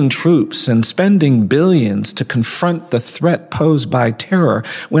 sending troops and spending billions to confront the threat posed by terror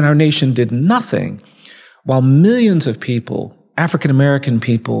when our nation did nothing, while millions of people, African American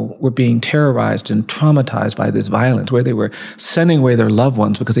people, were being terrorized and traumatized by this violence, where they were sending away their loved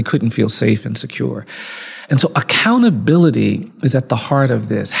ones because they couldn't feel safe and secure. And so accountability is at the heart of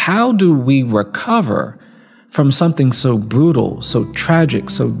this. How do we recover from something so brutal, so tragic,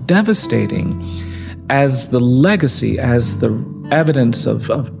 so devastating as the legacy, as the evidence of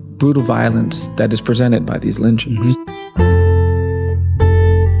brutal violence that is presented by these lynchings?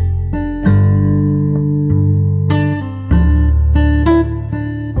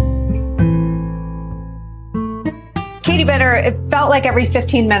 Katie Bitter, it felt like every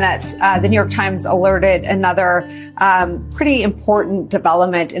 15 minutes, the New York Times alerted another pretty important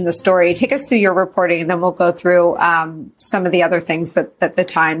development in the story. Take us through your reporting, and then we'll go through some of the other things that the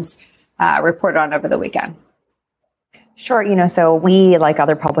Times reported on over the weekend. Sure. So we, like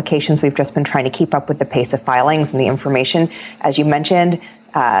other publications, we've just been trying to keep up with the pace of filings and the information. As you mentioned,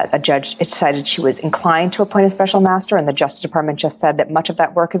 a judge decided she was inclined to appoint a special master, and the Justice Department just said that much of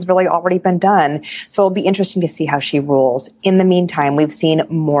that work has really already been done. So it'll be interesting to see how she rules. In the meantime, we've seen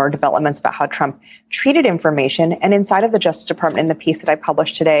more developments about how Trump treated information. And inside of the Justice Department, in the piece that I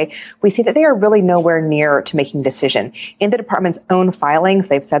published today, we see that they are really nowhere near to making a decision. In the department's own filings,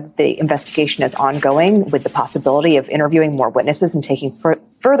 they've said that the investigation is ongoing with the possibility of interviewing more witnesses and taking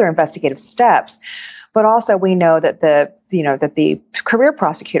further investigative steps. But also we know that the career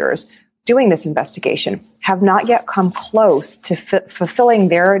prosecutors doing this investigation have not yet come close to fulfilling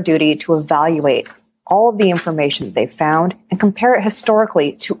their duty to evaluate all of the information that they've found and compare it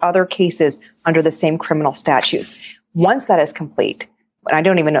historically to other cases under the same criminal statutes. Once that is complete, and I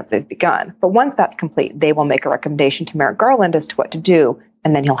don't even know if they've begun, but once that's complete, they will make a recommendation to Merrick Garland as to what to do,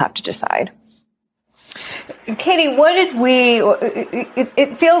 and then he'll have to decide. Katie,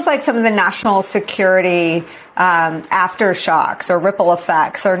 it feels like some of the national security aftershocks or ripple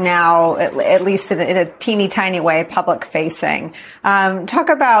effects are now, at least in a teeny tiny way, public facing. Talk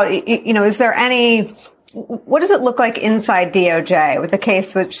about, is there what does it look like inside DOJ with the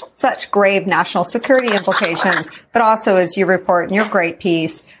case with such grave national security implications, but also, as you report in your great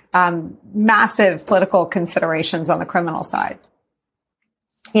piece, massive political considerations on the criminal side?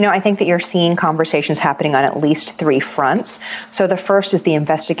 I think that you're seeing conversations happening on at least three fronts. So the first is the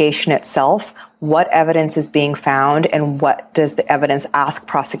investigation itself. what evidence is being found and what does the evidence ask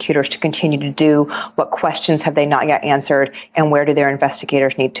prosecutors to continue to do? What questions have they not yet answered, and where do their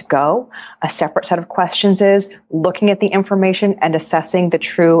investigators need to go? A separate set of questions is looking at the information and assessing the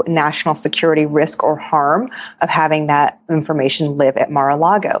true national security risk or harm of having that information live at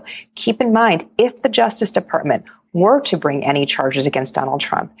Mar-a-Lago. Keep in mind, if the Justice Department were to bring any charges against Donald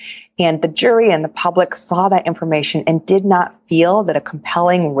Trump, and the jury and the public saw that information and did not feel that a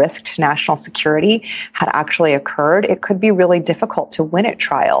compelling risk to national security had actually occurred, it could be really difficult to win at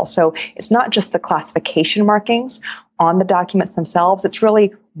trial. So it's not just the classification markings on the documents themselves, it's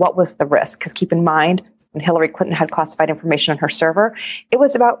really what was the risk. Because keep in mind, when Hillary Clinton had classified information on her server, it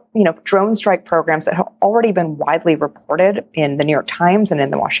was about, drone strike programs that had already been widely reported in the New York Times and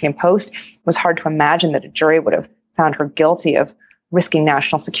in the Washington Post. It was hard to imagine that a jury would have found her guilty of risking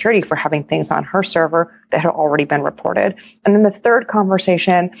national security for having things on her server that had already been reported. And then the third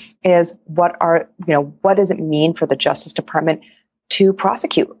conversation is what does it mean for the Justice Department to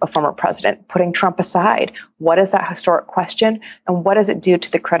prosecute a former president, putting Trump aside? What is that historic question? And what does it do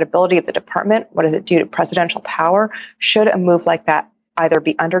to the credibility of the department? What does it do to presidential power? Should a move like that either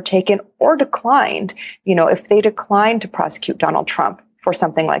be undertaken or declined? If they decline to prosecute Donald Trump for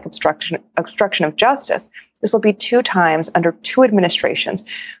something like obstruction of justice, this will be 2 times under 2 administrations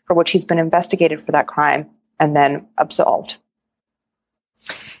for which he's been investigated for that crime and then absolved.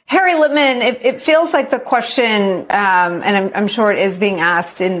 Harry Litman, it feels like the question, and I'm sure it is being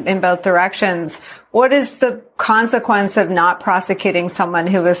asked in both directions, what is the consequence of not prosecuting someone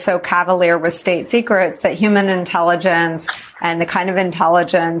who is so cavalier with state secrets that human intelligence and the kind of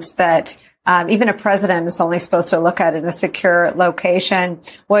intelligence that even a president is only supposed to look at in a secure location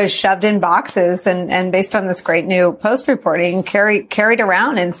was shoved in boxes and based on this great new Post reporting, carried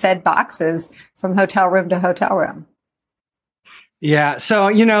around in said boxes from hotel room to hotel room? Yeah.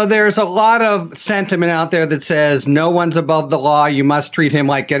 So, there's a lot of sentiment out there that says no one's above the law. You must treat him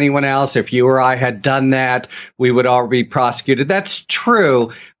like anyone else. If you or I had done that, we would all be prosecuted. That's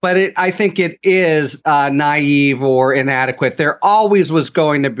true. But I think it is naive or inadequate. There always was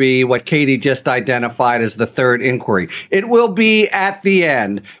going to be what Katie just identified as the third inquiry. It will be at the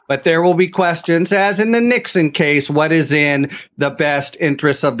end, but there will be questions, as in the Nixon case, what is in the best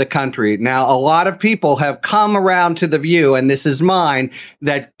interests of the country. Now, a lot of people have come around to the view, and this is mine,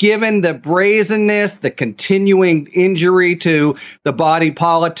 that given the brazenness, the continuing injury to the body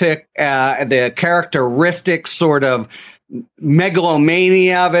politic, the characteristic sort of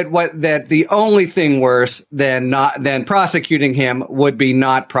megalomania of it, that the only thing worse than prosecuting him would be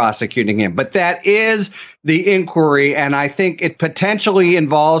not prosecuting him. But that is the inquiry, and I think it potentially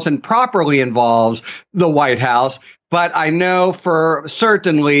involves and properly involves the White House. But I know for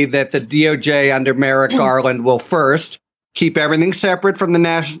certainly that the DOJ under Merrick Garland will first keep everything separate from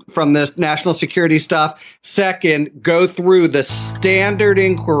the national security stuff. Second, go through the standard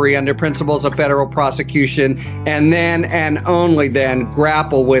inquiry under principles of federal prosecution, and then and only then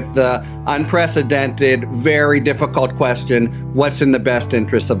grapple with the unprecedented, very difficult question, what's in the best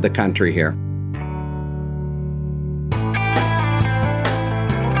interests of the country here?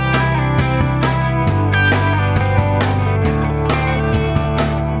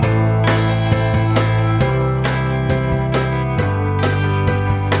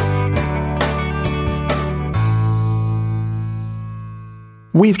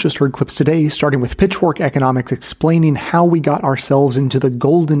 We've just heard clips today, starting with Pitchfork Economics explaining how we got ourselves into the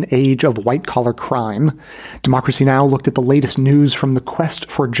golden age of white-collar crime. Democracy Now! Looked at the latest news from the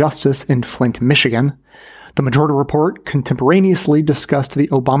quest for justice in Flint, Michigan. The Majority Report contemporaneously discussed the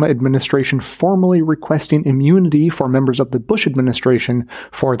Obama administration formally requesting immunity for members of the Bush administration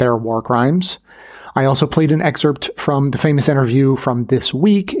for their war crimes. I also played an excerpt from the famous interview from this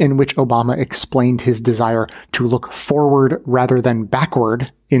week in which Obama explained his desire to look forward rather than backward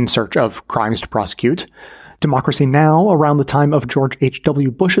in search of crimes to prosecute. Democracy Now!, around the time of George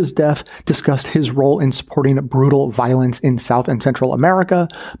H.W. Bush's death, discussed his role in supporting brutal violence in South and Central America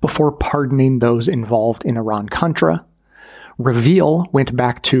before pardoning those involved in Iran-Contra. Reveal went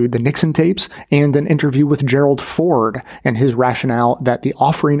back to the Nixon tapes and an interview with Gerald Ford and his rationale that the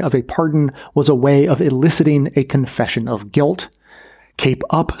offering of a pardon was a way of eliciting a confession of guilt. Cape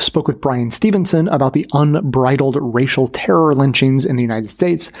Up spoke with Brian Stevenson about the unbridled racial terror lynchings in the United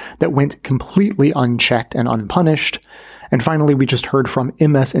States that went completely unchecked and unpunished. And finally, we just heard from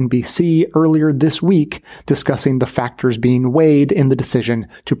MSNBC earlier this week discussing the factors being weighed in the decision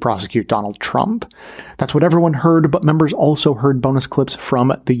to prosecute Donald Trump. That's what everyone heard, but members also heard bonus clips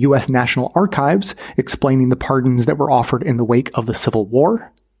from the U.S. National Archives explaining the pardons that were offered in the wake of the Civil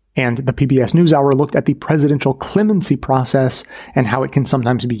War. And the PBS NewsHour looked at the presidential clemency process and how it can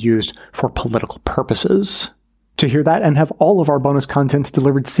sometimes be used for political purposes. To hear that and have all of our bonus content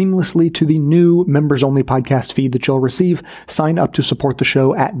delivered seamlessly to the new members-only podcast feed that you'll receive, sign up to support the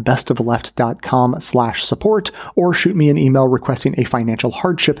show at bestoftheleft.com/support or shoot me an email requesting a financial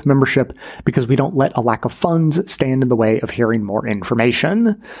hardship membership because we don't let a lack of funds stand in the way of hearing more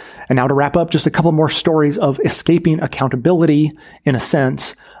information. And now to wrap up, just a couple more stories of escaping accountability in a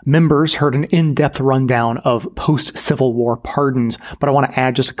sense. Members heard an in-depth rundown of post-Civil War pardons, but I want to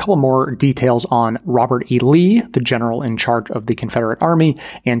add just a couple more details on Robert E. Lee, the general in charge of the Confederate Army,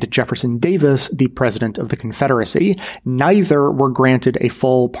 and Jefferson Davis, the president of the Confederacy. Neither were granted a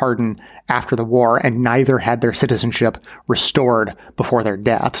full pardon after the war, and neither had their citizenship restored before their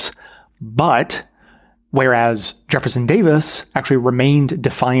deaths. But whereas Jefferson Davis actually remained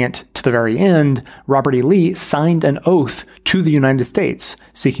defiant to the very end, Robert E. Lee signed an oath to the United States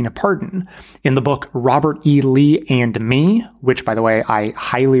seeking a pardon. In the book Robert E. Lee and Me, which, by the way, I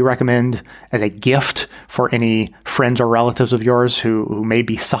highly recommend as a gift for any friends or relatives of yours who may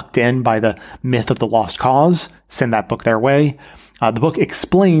be sucked in by the myth of the lost cause, send that book their way. The book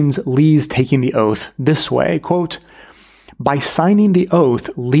explains Lee's taking the oath this way, quote, "By signing the oath,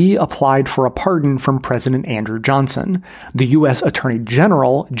 Lee applied for a pardon from President Andrew Johnson. The U.S. Attorney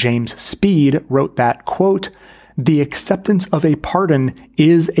General, James Speed, wrote that, quote, 'The acceptance of a pardon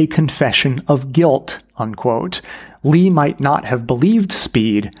is a confession of guilt,' unquote. Lee might not have believed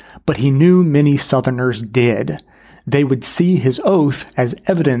Speed, but he knew many Southerners did. They would see his oath as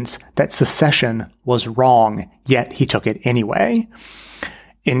evidence that secession was wrong, yet he took it anyway."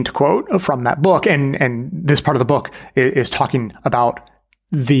 End quote from that book. And this part of the book is talking about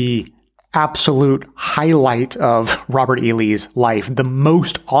the absolute highlight of Robert E. Lee's life. The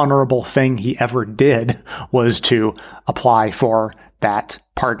most honorable thing he ever did was to apply for that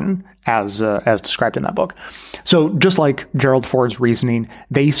pardon as described in that book. So just like Gerald Ford's reasoning,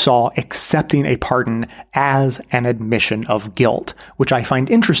 they saw accepting a pardon as an admission of guilt, which I find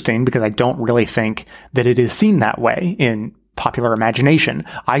interesting because I don't really think that it is seen that way in popular imagination.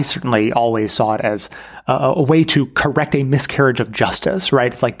 I certainly always saw it as a way to correct a miscarriage of justice,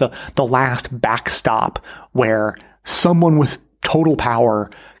 right? It's like the last backstop where someone with total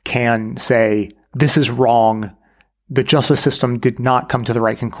power can say, this is wrong. The justice system did not come to the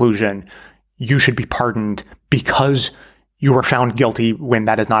right conclusion. You should be pardoned because you were found guilty when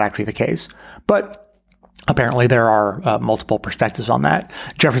that is not actually the case. But apparently there are multiple perspectives on that.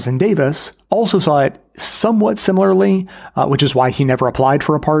 Jefferson Davis also saw it somewhat similarly, which is why he never applied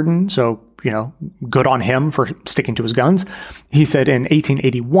for a pardon. So, good on him for sticking to his guns. He said in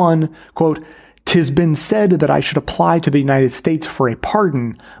 1881, quote, "'Tis been said that I should apply to the United States for a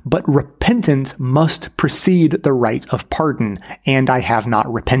pardon, but repentance must precede the right of pardon, and I have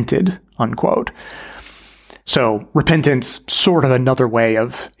not repented," unquote. So repentance, sort of another way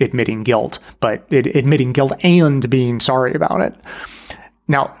of admitting guilt, but admitting guilt and being sorry about it.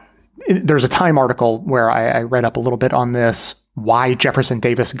 Now, there's a Time article where I read up a little bit on this, why Jefferson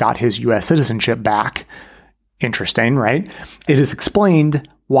Davis got his U.S. citizenship back. Interesting, right? It is explained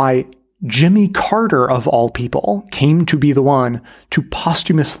why Jimmy Carter, of all people, came to be the one to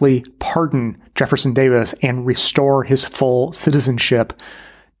posthumously pardon Jefferson Davis and restore his full citizenship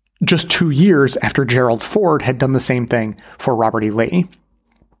just 2 years after Gerald Ford had done the same thing for Robert E. Lee.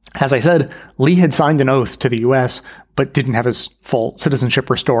 As I said, Lee had signed an oath to the U.S., but didn't have his full citizenship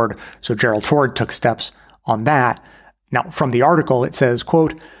restored, so Gerald Ford took steps on that. Now, from the article, it says,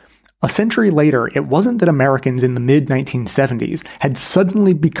 quote, "A century later, it wasn't that Americans in the mid-1970s had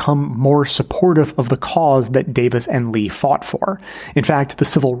suddenly become more supportive of the cause that Davis and Lee fought for. In fact, the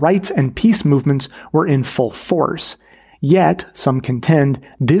civil rights and peace movements were in full force. Yet, some contend,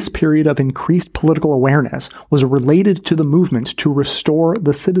 this period of increased political awareness was related to the movement to restore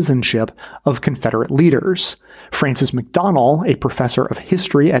the citizenship of Confederate leaders. Francis McDonnell, a professor of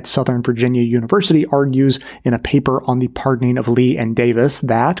history at Southern Virginia University, argues in a paper on the pardoning of Lee and Davis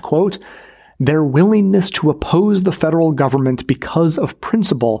that, quote, "Their willingness to oppose the federal government because of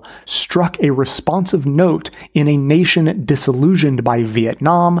principle struck a responsive note in a nation disillusioned by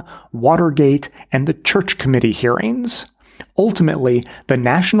Vietnam, Watergate, and the Church Committee hearings. Ultimately, the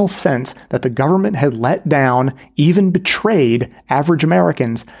national sense that the government had let down, even betrayed, average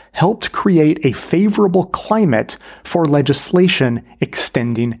Americans helped create a favorable climate for legislation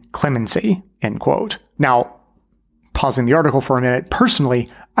extending clemency," end quote. Now, pausing the article for a minute, personally,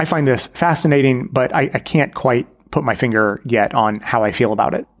 I find this fascinating, but I can't quite put my finger yet on how I feel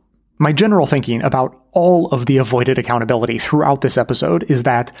about it. My general thinking about all of the avoided accountability throughout this episode is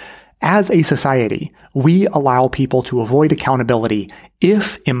that As a society, we allow people to avoid accountability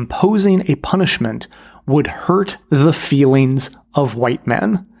if imposing a punishment would hurt the feelings of white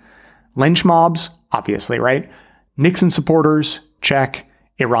men. Lynch mobs, obviously, right? Nixon supporters, check.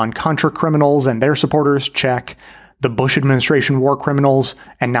 Iran-Contra criminals and their supporters, check. The Bush administration war criminals,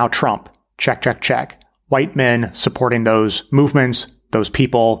 and now Trump, check, check, check. White men supporting those movements, those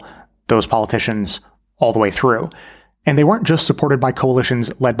people, those politicians, all the way through. And they weren't just supported by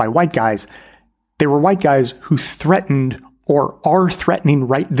coalitions led by white guys. They were white guys who threatened or are threatening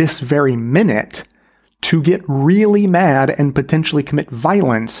right this very minute to get really mad and potentially commit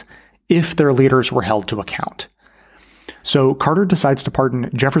violence if their leaders were held to account. So Carter decides to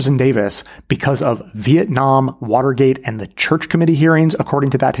pardon Jefferson Davis because of Vietnam, Watergate, and the Church Committee hearings, according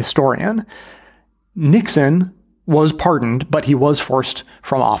to that historian. Nixon was pardoned, but he was forced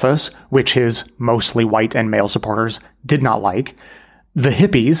from office, which his mostly white and male supporters did not like. The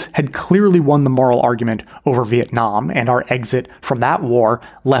hippies had clearly won the moral argument over Vietnam, and our exit from that war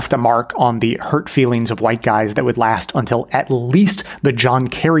left a mark on the hurt feelings of white guys that would last until at least the John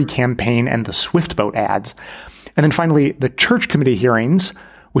Kerry campaign and the Swift boat ads. And then finally, the Church Committee hearings,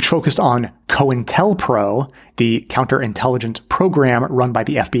 which focused on COINTELPRO, the counterintelligence program run by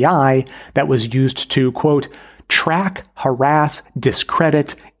the FBI that was used to, quote, track, harass,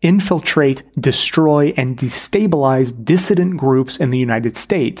 discredit, infiltrate, destroy, and destabilize dissident groups in the United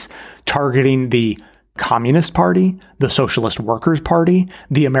States, targeting the Communist Party, the Socialist Workers' Party,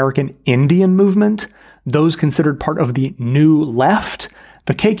 the American Indian Movement, those considered part of the New Left,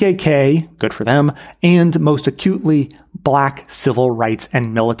 the KKK, good for them, and most acutely, black civil rights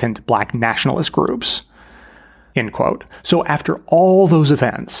and militant black nationalist groups. End quote. So after all those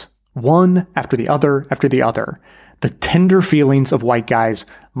events, one after the other, the tender feelings of white guys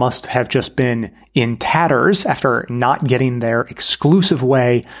must have just been in tatters after not getting their exclusive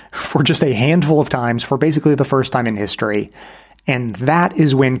way for just a handful of times for basically the first time in history. And that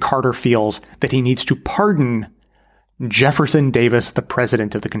is when Carter feels that he needs to pardon Jefferson Davis, the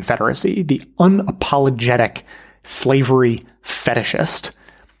president of the Confederacy, the unapologetic slavery fetishist,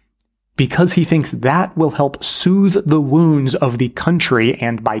 because he thinks that will help soothe the wounds of the country.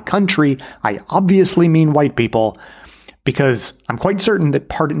 And by country, I obviously mean white people, because I'm quite certain that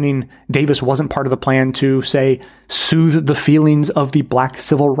pardoning Davis wasn't part of the plan to, say, soothe the feelings of the black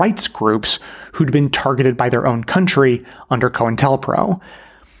civil rights groups who'd been targeted by their own country under COINTELPRO.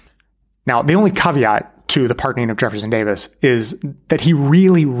 Now, the only caveat to the pardoning of Jefferson Davis is that he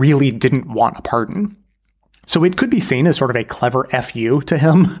really, really didn't want a pardon. So it could be seen as sort of a clever FU to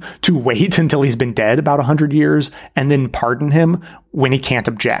him to wait until he's been dead about 100 years and then pardon him when he can't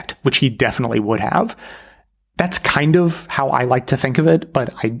object, which he definitely would have. That's kind of how I like to think of it,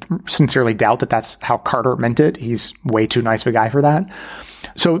 but I sincerely doubt that that's how Carter meant it. He's way too nice of a guy for that.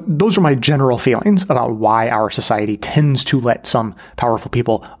 So those are my general feelings about why our society tends to let some powerful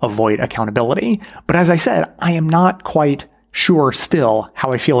people avoid accountability. But as I said, I am not quite sure still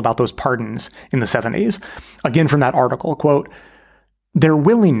how I feel about those pardons in the 70s. Again, from that article, quote, their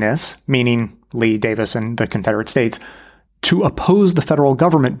willingness, meaning Lee, Davis, and the Confederate States, to oppose the federal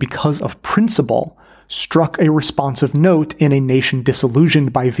government because of principle struck a responsive note in a nation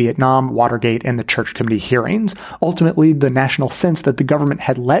disillusioned by Vietnam, Watergate, and the Church Committee hearings. Ultimately, the national sense that the government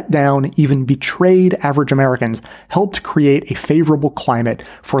had let down, even betrayed average Americans helped create a favorable climate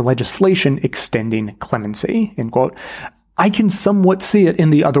for legislation extending clemency, end quote. I can somewhat see it in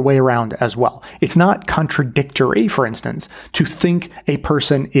the other way around as well. It's not contradictory, for instance, to think a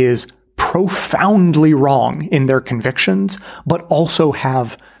person is profoundly wrong in their convictions, but also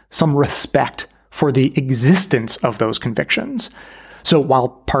have some respect for the existence of those convictions. So while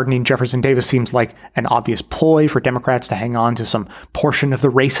pardoning Jefferson Davis seems like an obvious ploy for Democrats to hang on to some portion of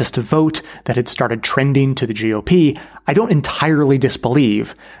the racist vote that had started trending to the GOP, I don't entirely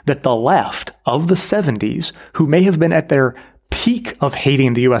disbelieve that the left of the 70s, who may have been at their peak of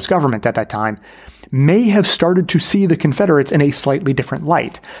hating the U.S. government at that time, may have started to see the Confederates in a slightly different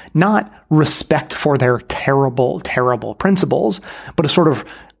light. Not respect for their terrible, terrible principles, but a sort of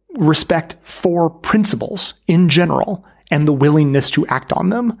respect for principles in general and the willingness to act on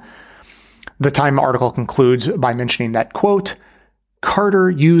them. The Time article concludes by mentioning that, quote, Carter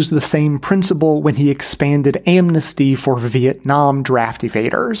used the same principle when he expanded amnesty for Vietnam draft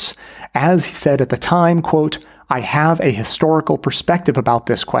evaders. As he said at the time, quote, I have a historical perspective about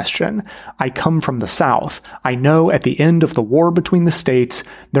this question. I come from the South. I know at the end of the war between the states,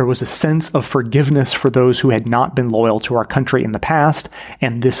 there was a sense of forgiveness for those who had not been loyal to our country in the past,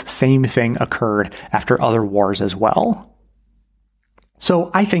 and this same thing occurred after other wars as well.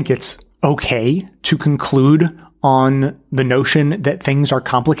 So I think it's okay to conclude on the notion that things are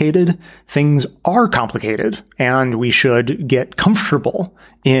complicated. Things are complicated, and we should get comfortable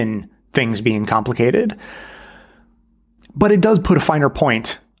in things being complicated. But it does put a finer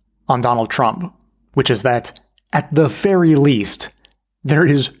point on Donald Trump, which is that at the very least, there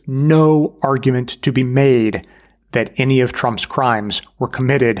is no argument to be made that any of Trump's crimes were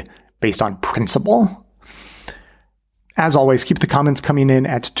committed based on principle. As always, keep the comments coming in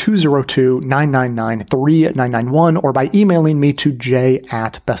at 202-999-3991 or by emailing me to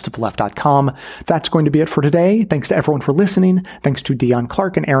j@bestofleft.com. That's going to be it for today. Thanks to everyone for listening. Thanks to Dion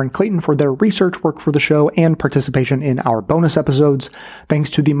Clark and Aaron Clayton for their research work for the show and participation in our bonus episodes. Thanks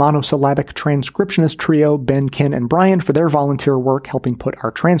to the monosyllabic transcriptionist trio, Ben, Ken, and Brian, for their volunteer work helping put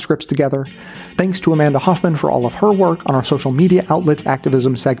our transcripts together. Thanks to Amanda Hoffman for all of her work on our social media outlets,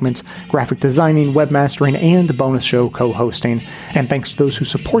 activism segments, graphic designing, webmastering, and bonus show co-hosting. And thanks to those who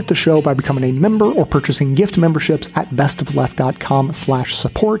support the show by becoming a member or purchasing gift memberships at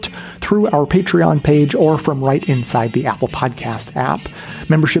bestofleft.com/support through our Patreon page or from right inside the Apple Podcast app.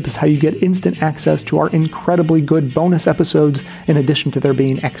 Membership is how you get instant access to our incredibly good bonus episodes, in addition to there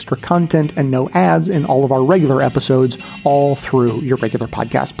being extra content and no ads in all of our regular episodes, all through your regular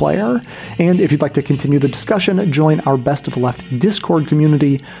podcast player. And if you'd like to continue the discussion, join our Best of the Left Discord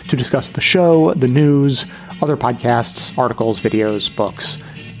community to discuss the show, the news, other podcasts, articles, videos, books,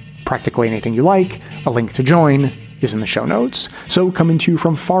 practically anything you like. A link to join is in the show notes. So coming to you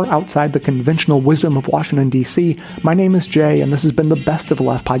from far outside the conventional wisdom of Washington, D.C., my name is Jay, and this has been the Best of the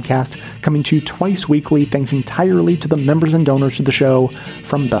Left podcast, coming to you twice weekly, thanks entirely to the members and donors to the show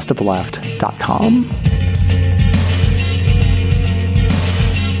from bestoftheleft.com.